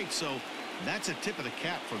got it right, so that's a tip of the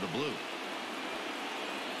cap for the Blue.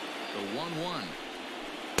 The 1-1.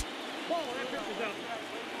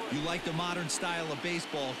 You like the modern style of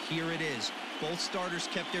baseball? Here it is. Both starters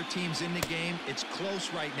kept their teams in the game. It's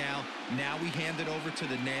close right now. Now we hand it over to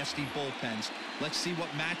the nasty bullpens. Let's see what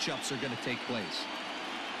matchups are going to take place.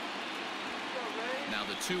 Now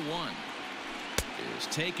the 2-1 is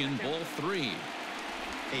taken, ball 3.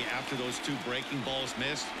 Hey, after those 2 breaking balls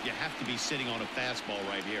missed, you have to be sitting on a fastball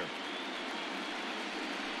right here.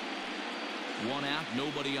 1 out,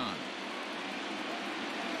 nobody on.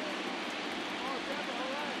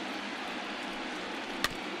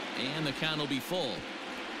 And the count will be full.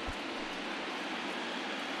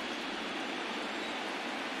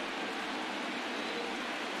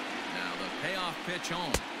 Now the payoff pitch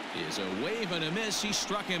home is a wave and a miss. He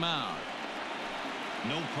struck him out.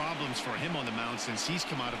 No problems for him on the mound since he's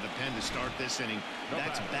come out of the pen to start this inning.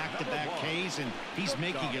 That's back-to-back Ks, and he's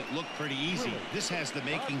making it look pretty easy. This has the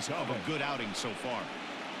makings of a good outing so far.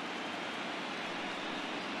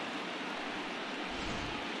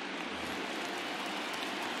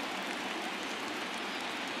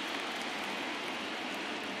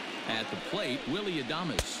 At the plate, Willie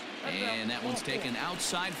Adames. And that one's taken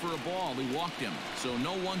outside for a ball. He walked him. So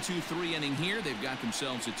no 1-2-3 inning here. They've got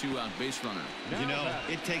themselves a 2-out base runner. You know,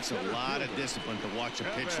 it takes a lot of discipline to watch a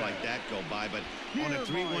pitch like that go by. But on a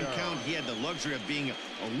 3-1 count, he had the luxury of being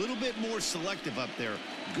a little bit more selective up there.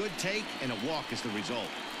 Good take and a walk is the result.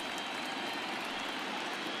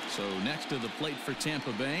 So next to the plate for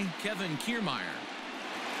Tampa Bay, Kevin Kiermaier.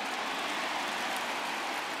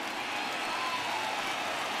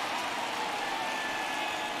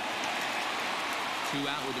 Two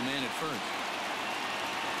out with a man at first.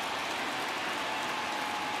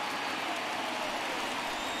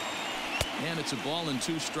 And it's a ball and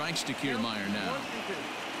 2 strikes to Kiermaier now.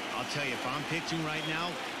 I'll tell you, if I'm pitching right now,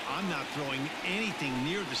 I'm not throwing anything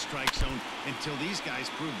near the strike zone until these guys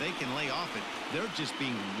prove they can lay off it. They're just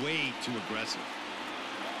being way too aggressive.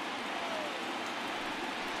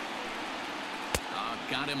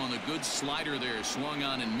 Got him on the good slider there, swung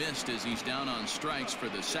on and missed as he's down on strikes for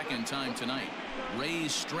the 2nd time tonight.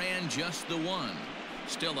 Rays strand just the 1.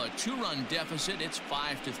 Still a 2-run deficit. It's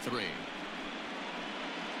 5-3.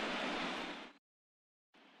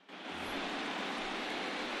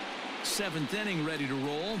 Seventh inning ready to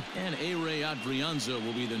roll, and A-Ray Adrianza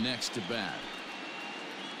will be the next to bat.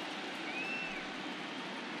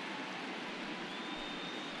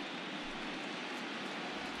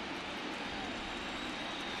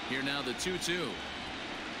 Here now the 2-2.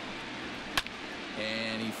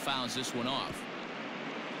 And he fouls this one off.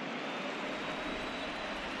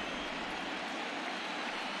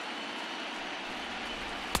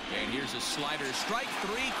 And here's a slider. Strike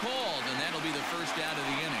 3 called, and that'll be the first out of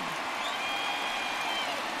the inning.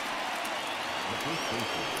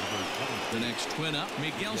 The next twin up,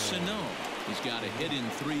 Miguel Sano. He's got a hit in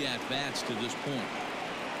 3 at-bats to this point.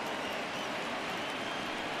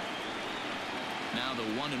 Now the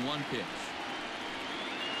 1-1 pitch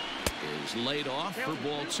is laid off for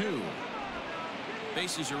ball 2.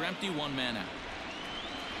 Bases are empty, 1 man out.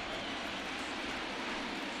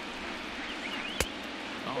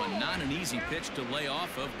 Oh, and not an easy pitch to lay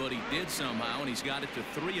off of, but he did somehow, and he's got it to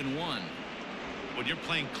 3-1. When you're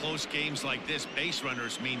playing close games like this, base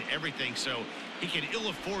runners mean everything, so he can ill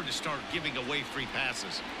afford to start giving away free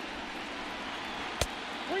passes.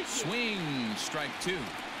 Swing, strike 2.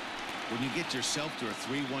 When you get yourself to a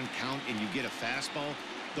 3-1 count and you get a fastball,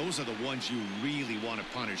 those are the ones you really want to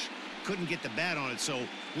punish. Couldn't get the bat on it, so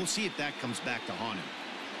we'll see if that comes back to haunt him.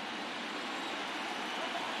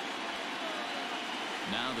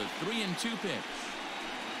 Now the 3-2 pitch.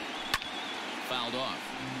 Fouled off.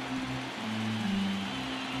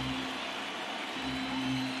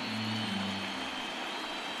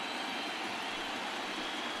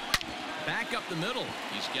 Back up the middle.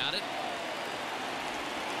 He's got it.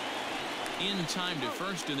 In time to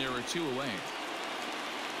first, and there are 2 away.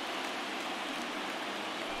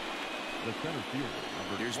 The center fielder,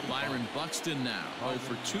 number Here's 25. Byron Buxton now. 0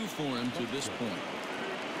 for 2 for him to this point.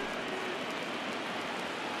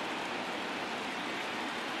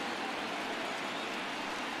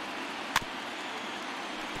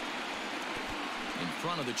 In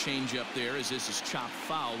front of the changeup there as this is chopped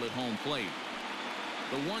foul at home plate.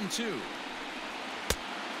 The 1-2.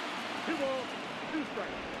 2 balls, 2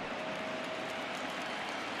 strikes.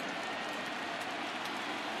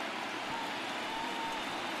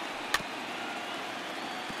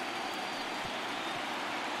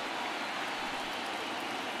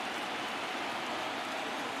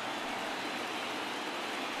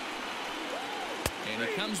 And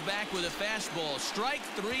he comes back with a fastball. Strike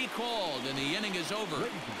 3 called, and the inning is over.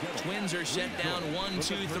 Twins are set down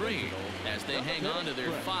 1-2-3 as they hang on to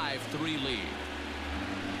their 5-3 lead.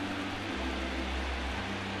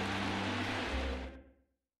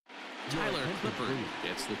 Clippard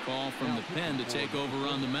gets the call from the pen to take over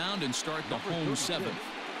on the mound and start the home seventh.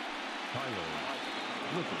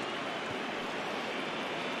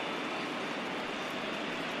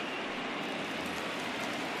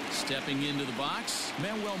 Stepping into the box,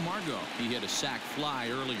 Manuel Margot. He had a sac fly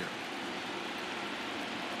earlier.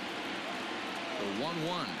 The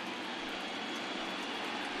 1-1.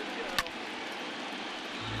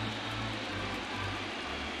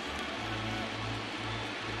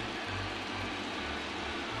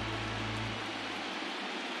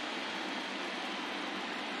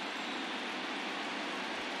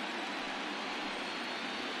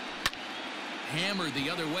 Hammered the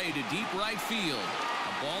other way to deep right field.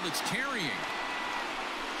 A ball that's carrying.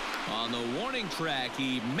 On the warning track,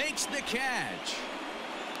 he makes the catch.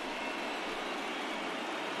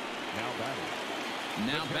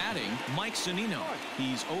 Now batting, Mike Zunino.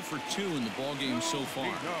 He's 0 for 2 in the ballgame so far.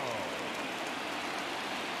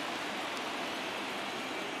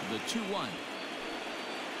 The 2-1.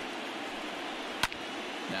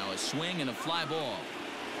 Now a swing and a fly ball.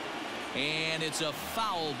 And it's a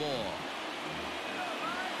foul ball.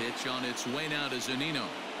 Pitch on its way now to Zunino.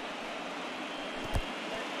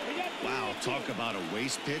 Wow, talk about a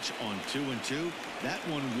waste pitch on 2-2. That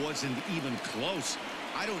one wasn't even close.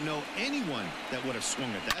 I don't know anyone that would have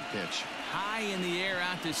swung at that pitch. High in the air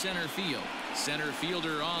out to center field. Center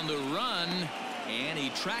fielder on the run, and he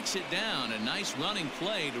tracks it down. A nice running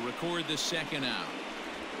play to record the second out.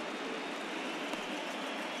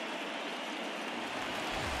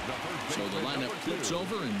 So the lineup flips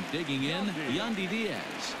over, and digging in, Yandy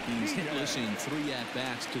Diaz. He's hitless in 3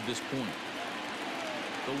 at-bats to this point.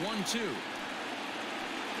 The 1-2.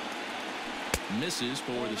 Misses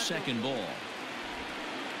for the second ball.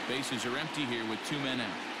 Bases are empty here with 2 men out.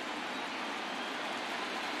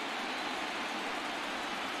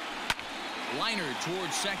 Liner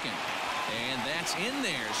towards second. And that's in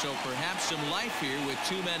there, so perhaps some life here with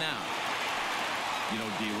 2 men out. You know,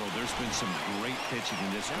 D-Roll, there's been some great pitching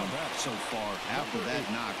in this one so far. After that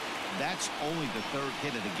knock, that's only the 3rd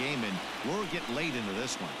hit of the game, and we're getting late into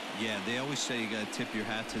this one. Yeah, they always say you got to tip your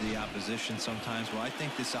hat to the opposition sometimes. Well, I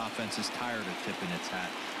think this offense is tired of tipping its hat.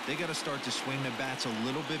 They got to start to swing the bats a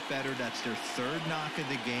little bit better. That's their 3rd knock of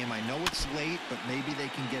the game. I know it's late, but maybe they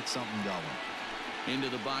can get something going. Into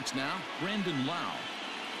the box now, Brandon Lau.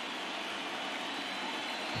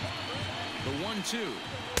 The 1-2.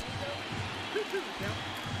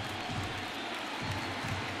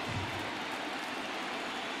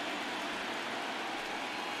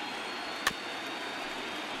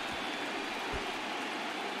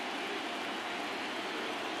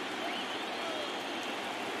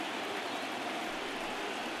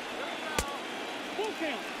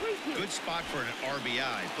 Good spot for an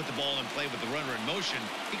RBI. Put the ball in play with the runner in motion.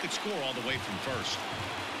 He could score all the way from first.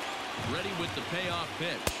 Ready with the payoff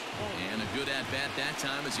pitch. And a good at-bat that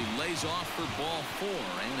time as he lays off for ball 4.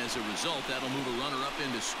 And as a result, that'll move a runner up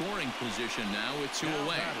into scoring position now with 2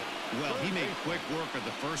 away. Well, he made quick work of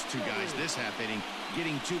the first 2 guys this half inning,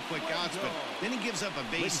 getting 2 quick outs, but then he gives up a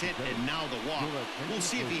base hit and now the walk. We'll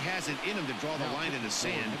see if he has it in him to draw the line in the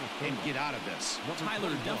sand and get out of this.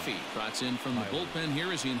 Tyler Duffy trots in from the bullpen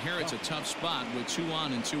here as he inherits a tough spot with 2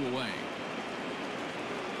 on and 2 away.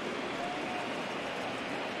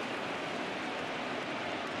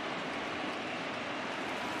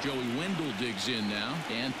 Joey Wendell digs in now.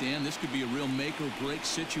 And Dan, this could be a real make-or-break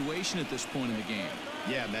situation at this point in the game.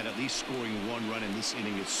 Yeah, Matt, at least scoring 1 run in this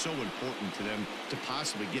inning is so important to them to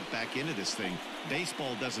possibly get back into this thing.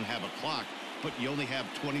 Baseball doesn't have a clock, but you only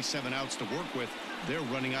have 27 outs to work with. They're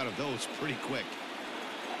running out of those pretty quick.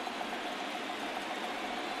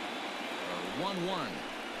 1-1.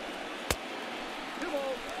 2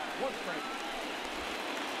 balls, 1 strike.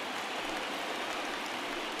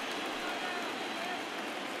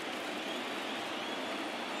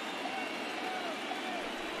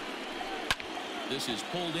 This is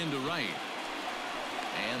pulled into right.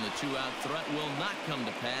 And the 2-out threat will not come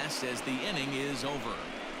to pass as the inning is over.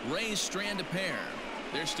 Rays strand a pair.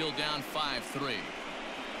 They're still down 5-3.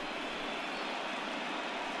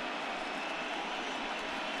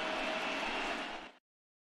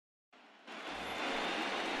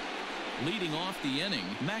 Leading off the inning,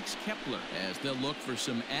 Max Kepler, as they'll look for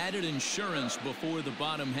some added insurance before the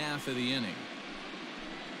bottom half of the inning.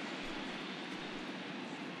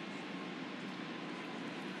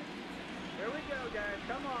 Here we go, guys.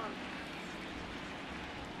 Come on.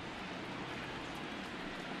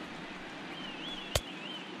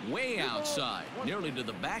 Way outside, nearly to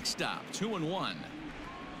the backstop. 2-1.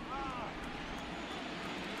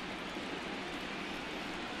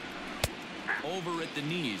 Over at the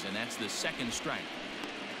knees, and that's the 2nd strike.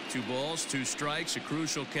 2 balls, 2 strikes, a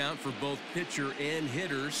crucial count for both pitcher and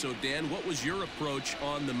hitter. So, Dan, what was your approach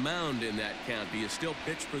on the mound in that count? Do you still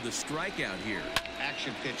pitch for the strikeout here?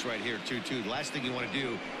 Action pitch right here, 2-2. The last thing you want to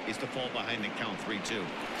do is to fall behind the count 3-2.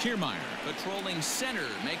 Kiermaier patrolling center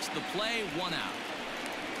makes the play, 1 out.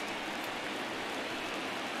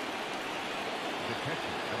 The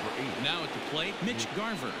catcher, number 8. Now at the plate, Mitch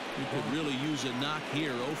Garver, who could really use a knock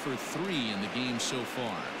here. 0 for 3 in the game so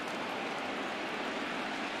far.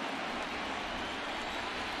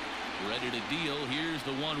 Ready to deal. Here's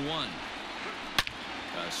the 1-1.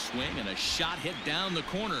 A swing and a shot hit down the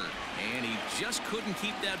corner, and he just couldn't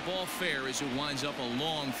keep that ball fair as it winds up a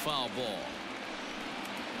long foul ball.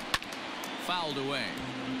 Fouled away.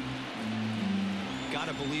 Got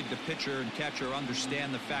to believe the pitcher and catcher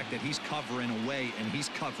understand the fact that he's covering away, and he's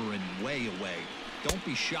covering way away. Don't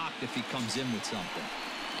be shocked if he comes in with something.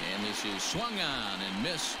 And this is swung on and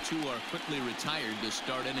missed. 2 are quickly retired to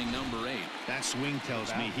start inning number 8. That swing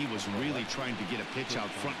tells me he was really trying to get a pitch out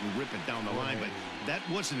front and rip it down the line, but that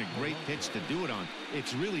wasn't a great pitch to do it on.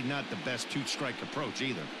 It's really not the best 2-strike approach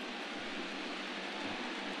either.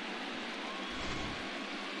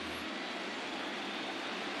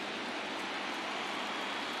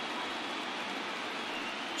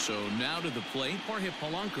 So now to the plate, Jorge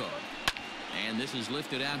Polanco. And this is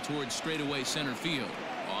lifted out towards straightaway center field.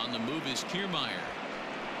 On the move is Kiermaier.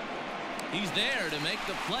 He's there to make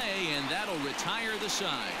the play, and that'll retire the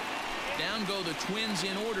side. Down go the Twins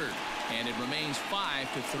in order, and it remains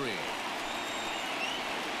 5-3.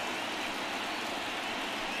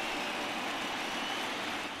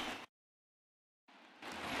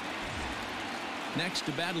 Next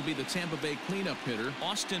to bat will be the Tampa Bay cleanup hitter,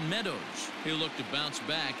 Austin Meadows. He'll look to bounce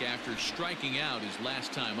back after striking out his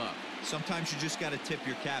last time up. Sometimes you just got to tip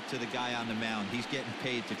your cap to the guy on the mound. He's getting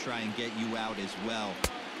paid to try and get you out as well.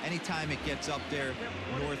 Anytime it gets up there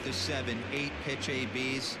north of 7, 8 pitch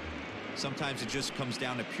ABs, sometimes it just comes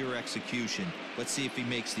down to pure execution. Let's see if he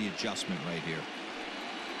makes the adjustment right here.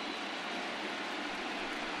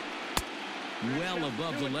 Well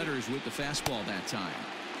above the letters with the fastball that time.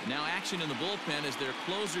 Now action in the bullpen as their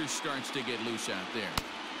closer starts to get loose out there.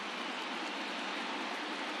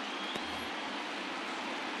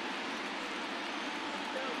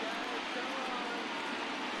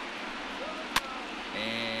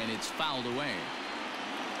 And it's fouled away.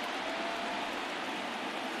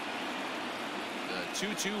 The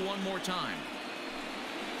 2-2 one more time.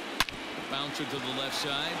 The bouncer to the left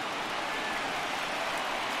side.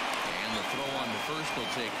 And the throw on the first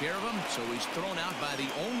will take care of him. So he's thrown out by the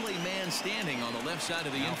only man standing on the left side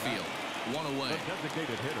of the infield. 1 away.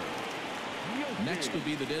 Designated hitter. Next will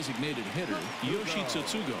be the designated hitter, Yoshi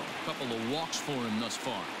Tsutsugo. A couple of walks for him thus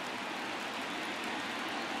far.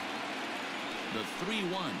 The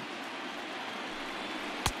 3-1.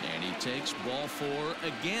 And he takes ball 4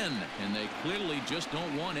 again. And they clearly just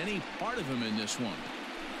don't want any part of him in this one.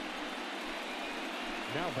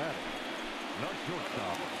 Now batting. Not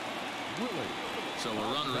shortstop. Willie. So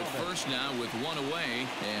a runner at first now with 1 away.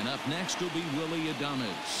 And up next will be Willie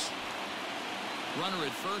Adames. Runner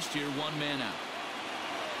at first here, 1 man out.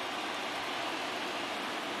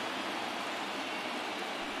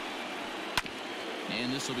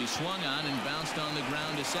 And this will be swung on and bounced on the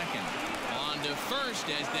ground to second. On to first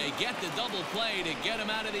as they get the double play to get him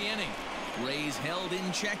out of the inning. Rays held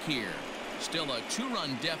in check here. Still a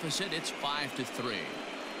 2-run deficit. It's 5-3.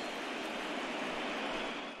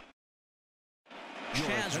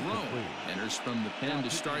 Chaz Rowe enters from the pen to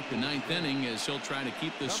start the 9th inning as he'll try to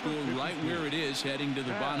keep the score right where it is heading to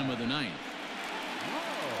the bottom of the 9th.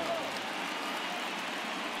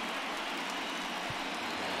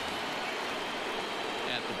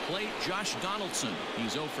 At the plate, Josh Donaldson.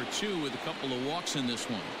 He's 0 for 2 with a couple of walks in this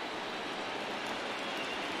one.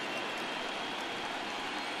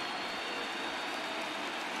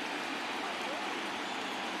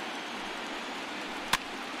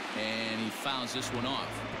 And he fouls this one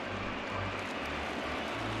off.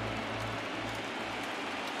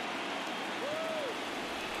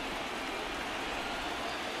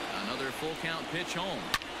 Another full count pitch home.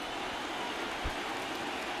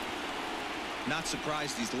 Not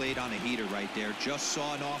surprised he's laid on a heater right there. Just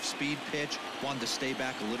saw an off-speed pitch. Wanted to stay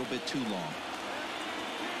back a little bit too long.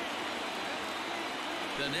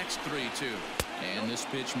 The next 3-2. And this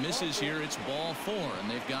pitch misses here. It's ball 4, and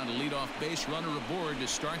they've got a leadoff base runner aboard to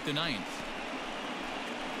start the 9th.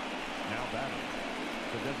 Now batting.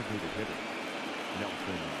 The designated hitter.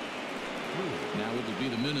 Nelson Cruz. Now it will be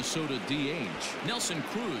the Minnesota DH, Nelson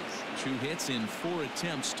Cruz. 2 hits in 4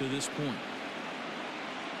 attempts to this point.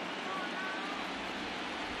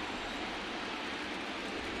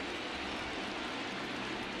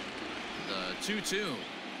 2-2.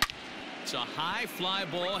 It's a high fly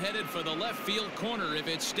ball headed for the left field corner. If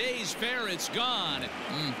it stays fair, it's gone.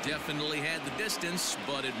 Definitely had the distance,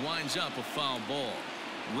 but it winds up a foul ball.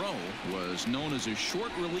 Rowe was known as a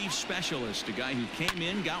short relief specialist, a guy who came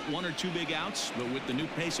in, got 1 or 2 big outs, but with the new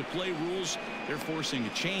pace of play rules, they're forcing a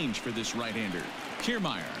change for this right-hander.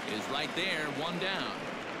 Kiermaier is right there, 1 down.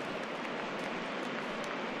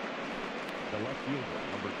 The left fielder,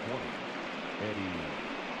 number 20, Eddie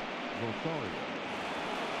Rosario.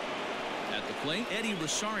 At the plate, Eddie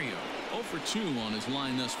Rosario, 0 for 2 on his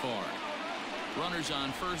line thus far. Runners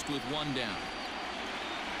on first with 1 down.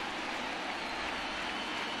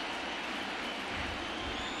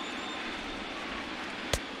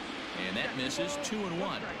 And that misses.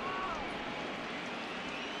 2-1.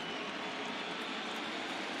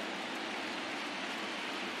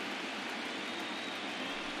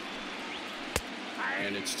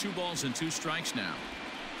 And it's 2 balls and 2 strikes now.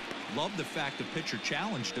 Love the fact the pitcher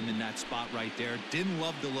challenged him in that spot right there. Didn't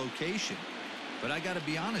love the location. But I got to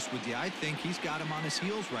be honest with you, I think he's got him on his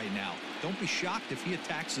heels right now. Don't be shocked if he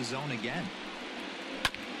attacks the zone again.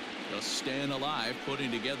 Just staying alive,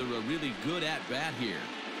 putting together a really good at-bat here.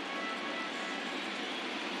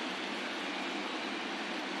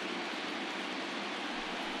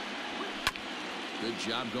 Good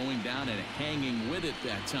job going down and hanging with it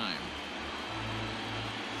that time.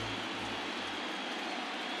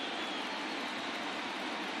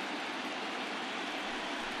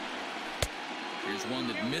 Here's one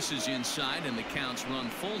that misses inside, and the count's run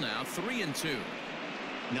full now. 3-2.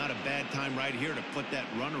 Not a bad time right here to put that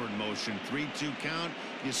runner in motion. 3-2 count.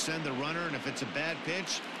 You send the runner, and if it's a bad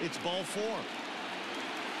pitch, it's ball 4.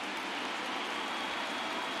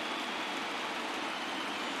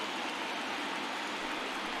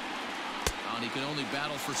 And he can only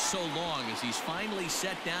battle for so long as he's finally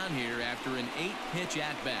set down here after an 8-pitch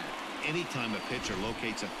at-bat. Anytime a pitcher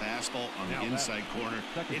locates a fastball on the inside corner,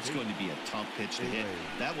 it's going to be a tough pitch to hit.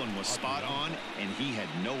 That one was spot on, and he had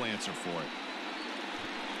no answer for it.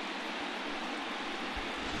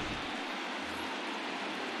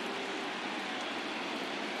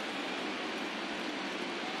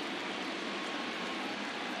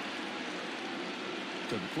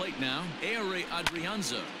 To the plate now, Aire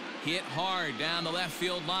Adrianza. Hit hard down the left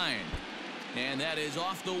field line. And that is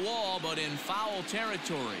off the wall, but in foul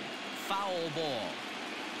territory. Foul ball.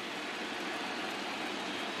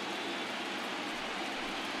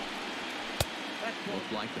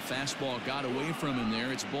 Looked like the fastball got away from him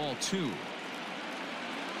there. It's ball 2.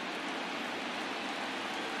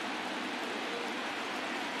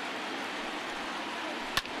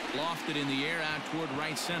 Lofted in the air out toward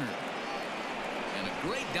right center. And a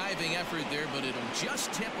great diving effort there, but it'll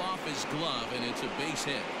just tip off his glove, and it's a base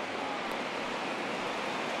hit.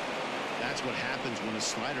 That's what happens when a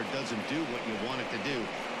slider doesn't do what you want it to do.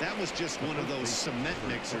 That was just one of those cement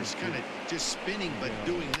mixers, kind of just spinning but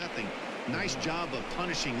doing nothing. Nice job of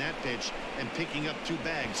punishing that pitch and picking up 2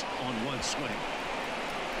 bags on 1 swing.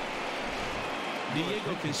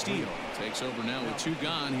 Diego Castillo takes over now with 2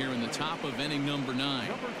 gone here in the top of inning number 9.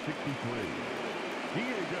 Number 63,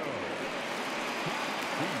 Diego.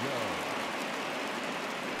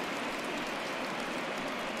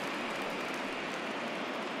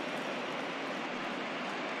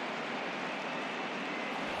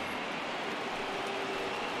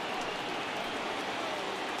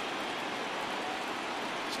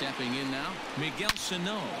 Stepping in now, Miguel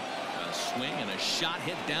Sano. A swing and a shot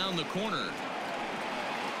hit down the corner.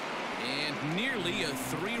 And nearly a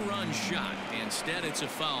 3-run shot. Instead, it's a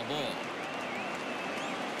foul ball.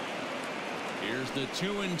 Here's the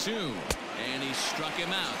 2-2. And he struck him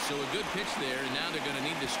out. So a good pitch there. And now they're going to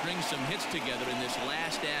need to string some hits together in this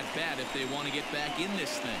last at-bat if they want to get back in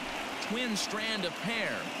this thing. Twins strand a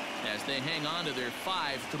pair as they hang on to their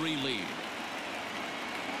 5-3 lead.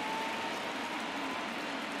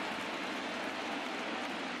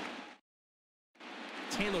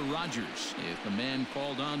 Taylor Rogers is the man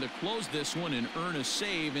called on to close this one and earn a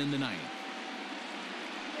save in the 9th.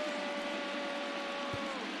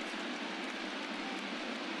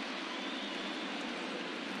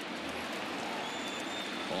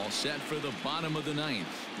 All set for the bottom of the 9th.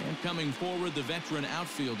 And coming forward, the veteran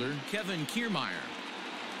outfielder, Kevin Kiermaier.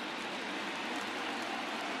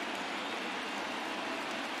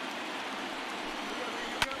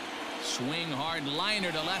 Swing hard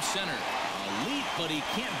liner to left center. A leap, but he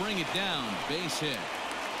can't bring it down. Base hit.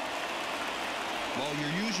 Well,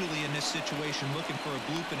 you're usually in this situation looking for a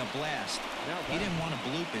bloop and a blast. He didn't want to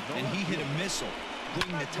bloop it, and he hit a missile,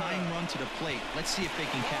 bringing the tying run to the plate. Let's see if they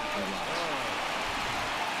can capitalize.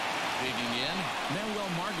 Digging in, Manuel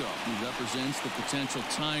Margot. He represents the potential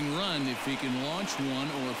tying run if he can launch one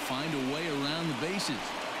or find a way around the bases.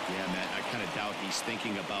 Yeah, Matt, I kind of doubt he's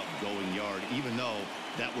thinking about going yard, even though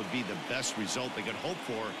that would be the best result they could hope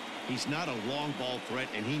for. He's not a long ball threat,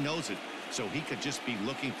 and he knows it, so he could just be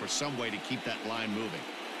looking for some way to keep that line moving.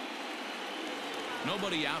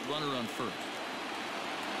 Nobody out, runner on first.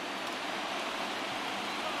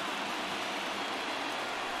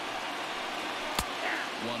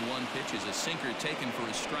 One pitch is a sinker taken for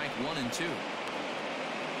a strike, 1-2.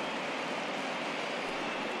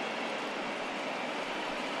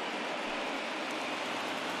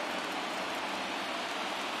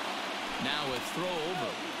 Now a throw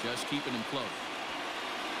over, just keeping him close.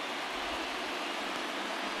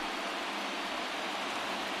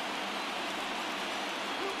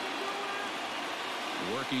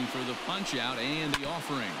 Working for the punch out and the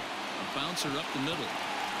offering. A bouncer up the middle.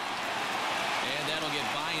 And that'll get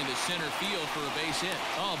by into center field for a base hit.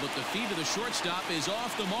 Oh, but the feet of the shortstop is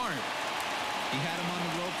off the mark. He had him on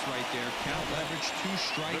the ropes right there. Count leverage, 2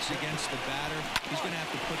 strikes against the batter. He's going to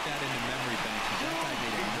have to put that in the memory bank, because that guy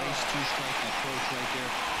made a nice 2-strike approach right there.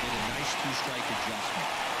 Made a nice 2-strike adjustment.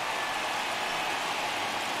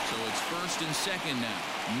 So it's first and second now.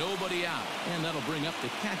 Nobody out. And that'll bring up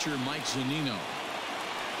the catcher, Mike Zunino.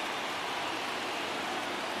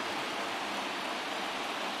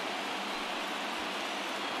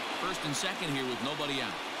 First and second here with nobody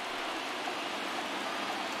out.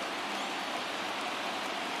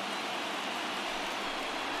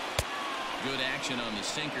 Good action on the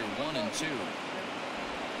sinker, 1-2.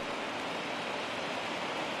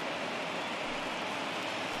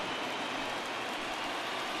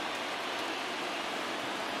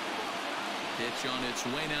 Pitch on its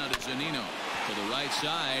way now to Zunino. To the right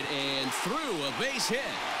side and through, a base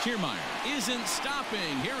hit. Kiermaier isn't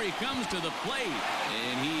stopping. Here he comes to the plate.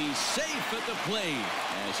 And he's safe at the plate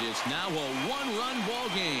as it's now a 1-run ball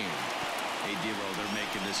game. Hey, Dero, they're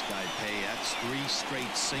making this guy pay. That's 3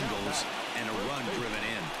 straight singles and a run driven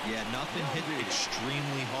in. Yeah, nothing hit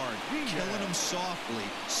extremely hard. Killing him softly,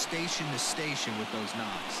 station to station with those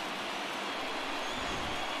knocks.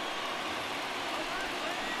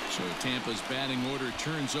 So Tampa's batting order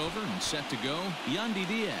turns over and set to go. Yandy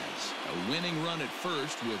Diaz, a winning run at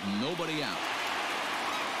first with nobody out.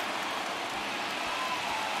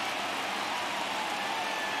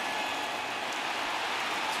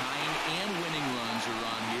 Tying and winning runs are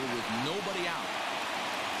on here with nobody out.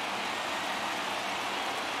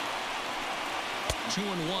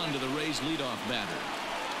 2-1 to the Rays leadoff batter.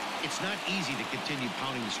 It's not easy to continue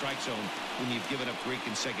pounding the strike zone when you've given up 3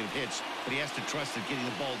 consecutive hits, but he has to trust that getting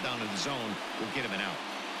the ball down to the zone will get him an out.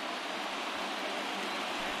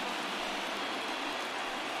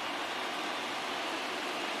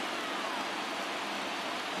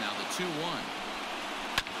 Now the 2-1.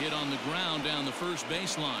 Hit on the ground down the first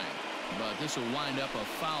baseline, but this will wind up a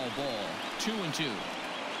foul ball. 2-2.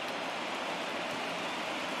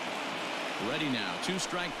 Ready now.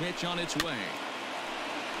 2-strike pitch on its way.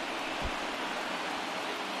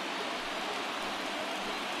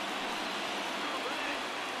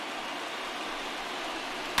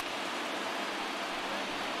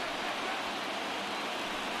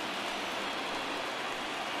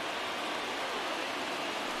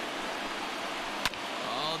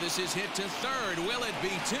 This is hit to third. Will it be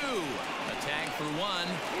 2? A tag for 1.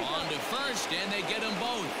 On to first, and they get them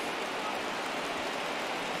both.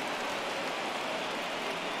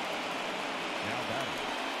 Now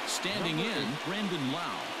batting. Standing in, Brandon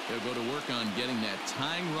Lau. They'll go to work on getting that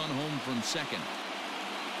tying run home from second.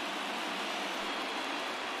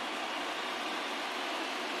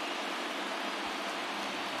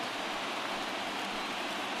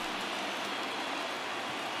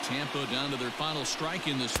 Tampa down to their final strike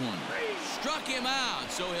in this one. Struck him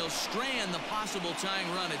out, so he'll strand the possible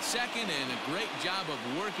tying run at second, and a great job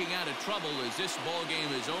of working out of trouble as this ball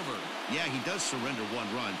game is over. Yeah, he does surrender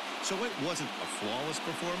 1 run, so it wasn't a flawless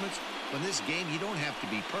performance. But in this game, you don't have to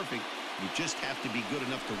be perfect. You just have to be good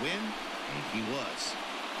enough to win, and he was.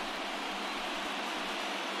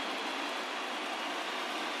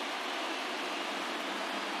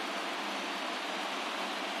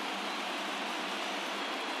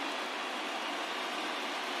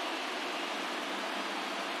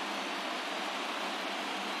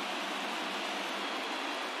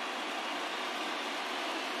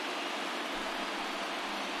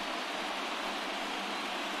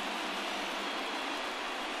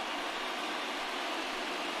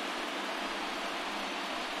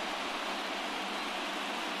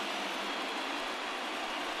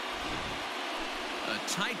 A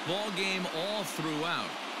tight ball game all throughout.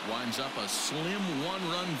 Winds up a slim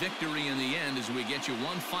one-run victory in the end as we get you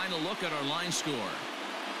one final look at our line score.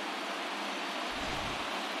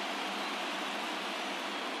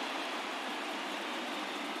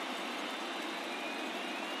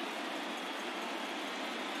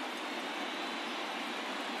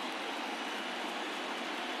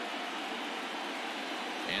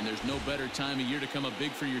 And there's no better time of year to come up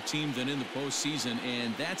big for your team than in the postseason,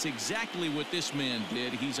 and that's exactly what this man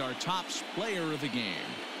did. He's our top player of the game.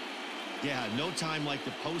 Yeah, no time like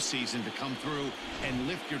the postseason to come through and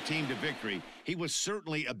lift your team to victory. He was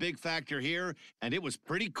certainly a big factor here, and it was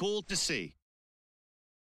pretty cool to see.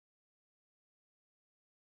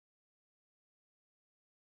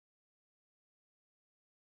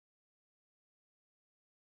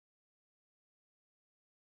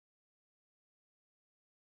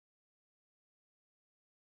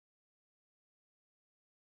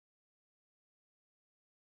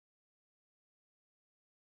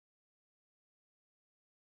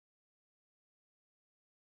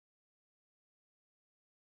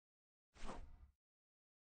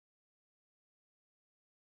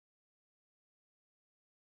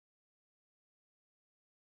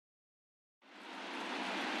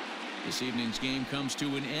 This evening's game comes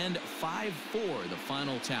to an end 5-4, the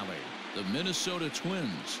final tally. The Minnesota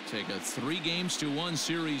Twins take a 3-1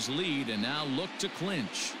 series lead and now look to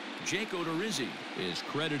clinch. Jake Odorizzi is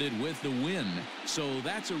credited with the win. So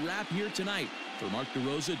that's a wrap here tonight. For Mark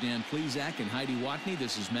DeRosa, Dan Plesac, and Heidi Watney,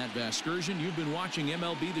 this is Matt Vasgersian. You've been watching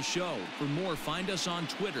MLB The Show. For more, find us on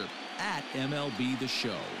Twitter at MLB The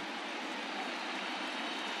Show.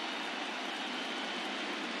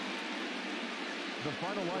 The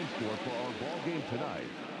final line score for our ball game tonight.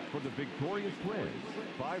 For the victorious Twins,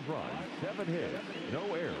 5 runs, 7 hits,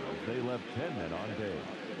 no errors. They left 10 men on base.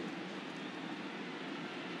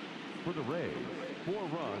 For the Rays, 4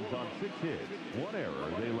 runs on 6 hits, 1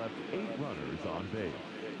 error. They left 8 runners on base.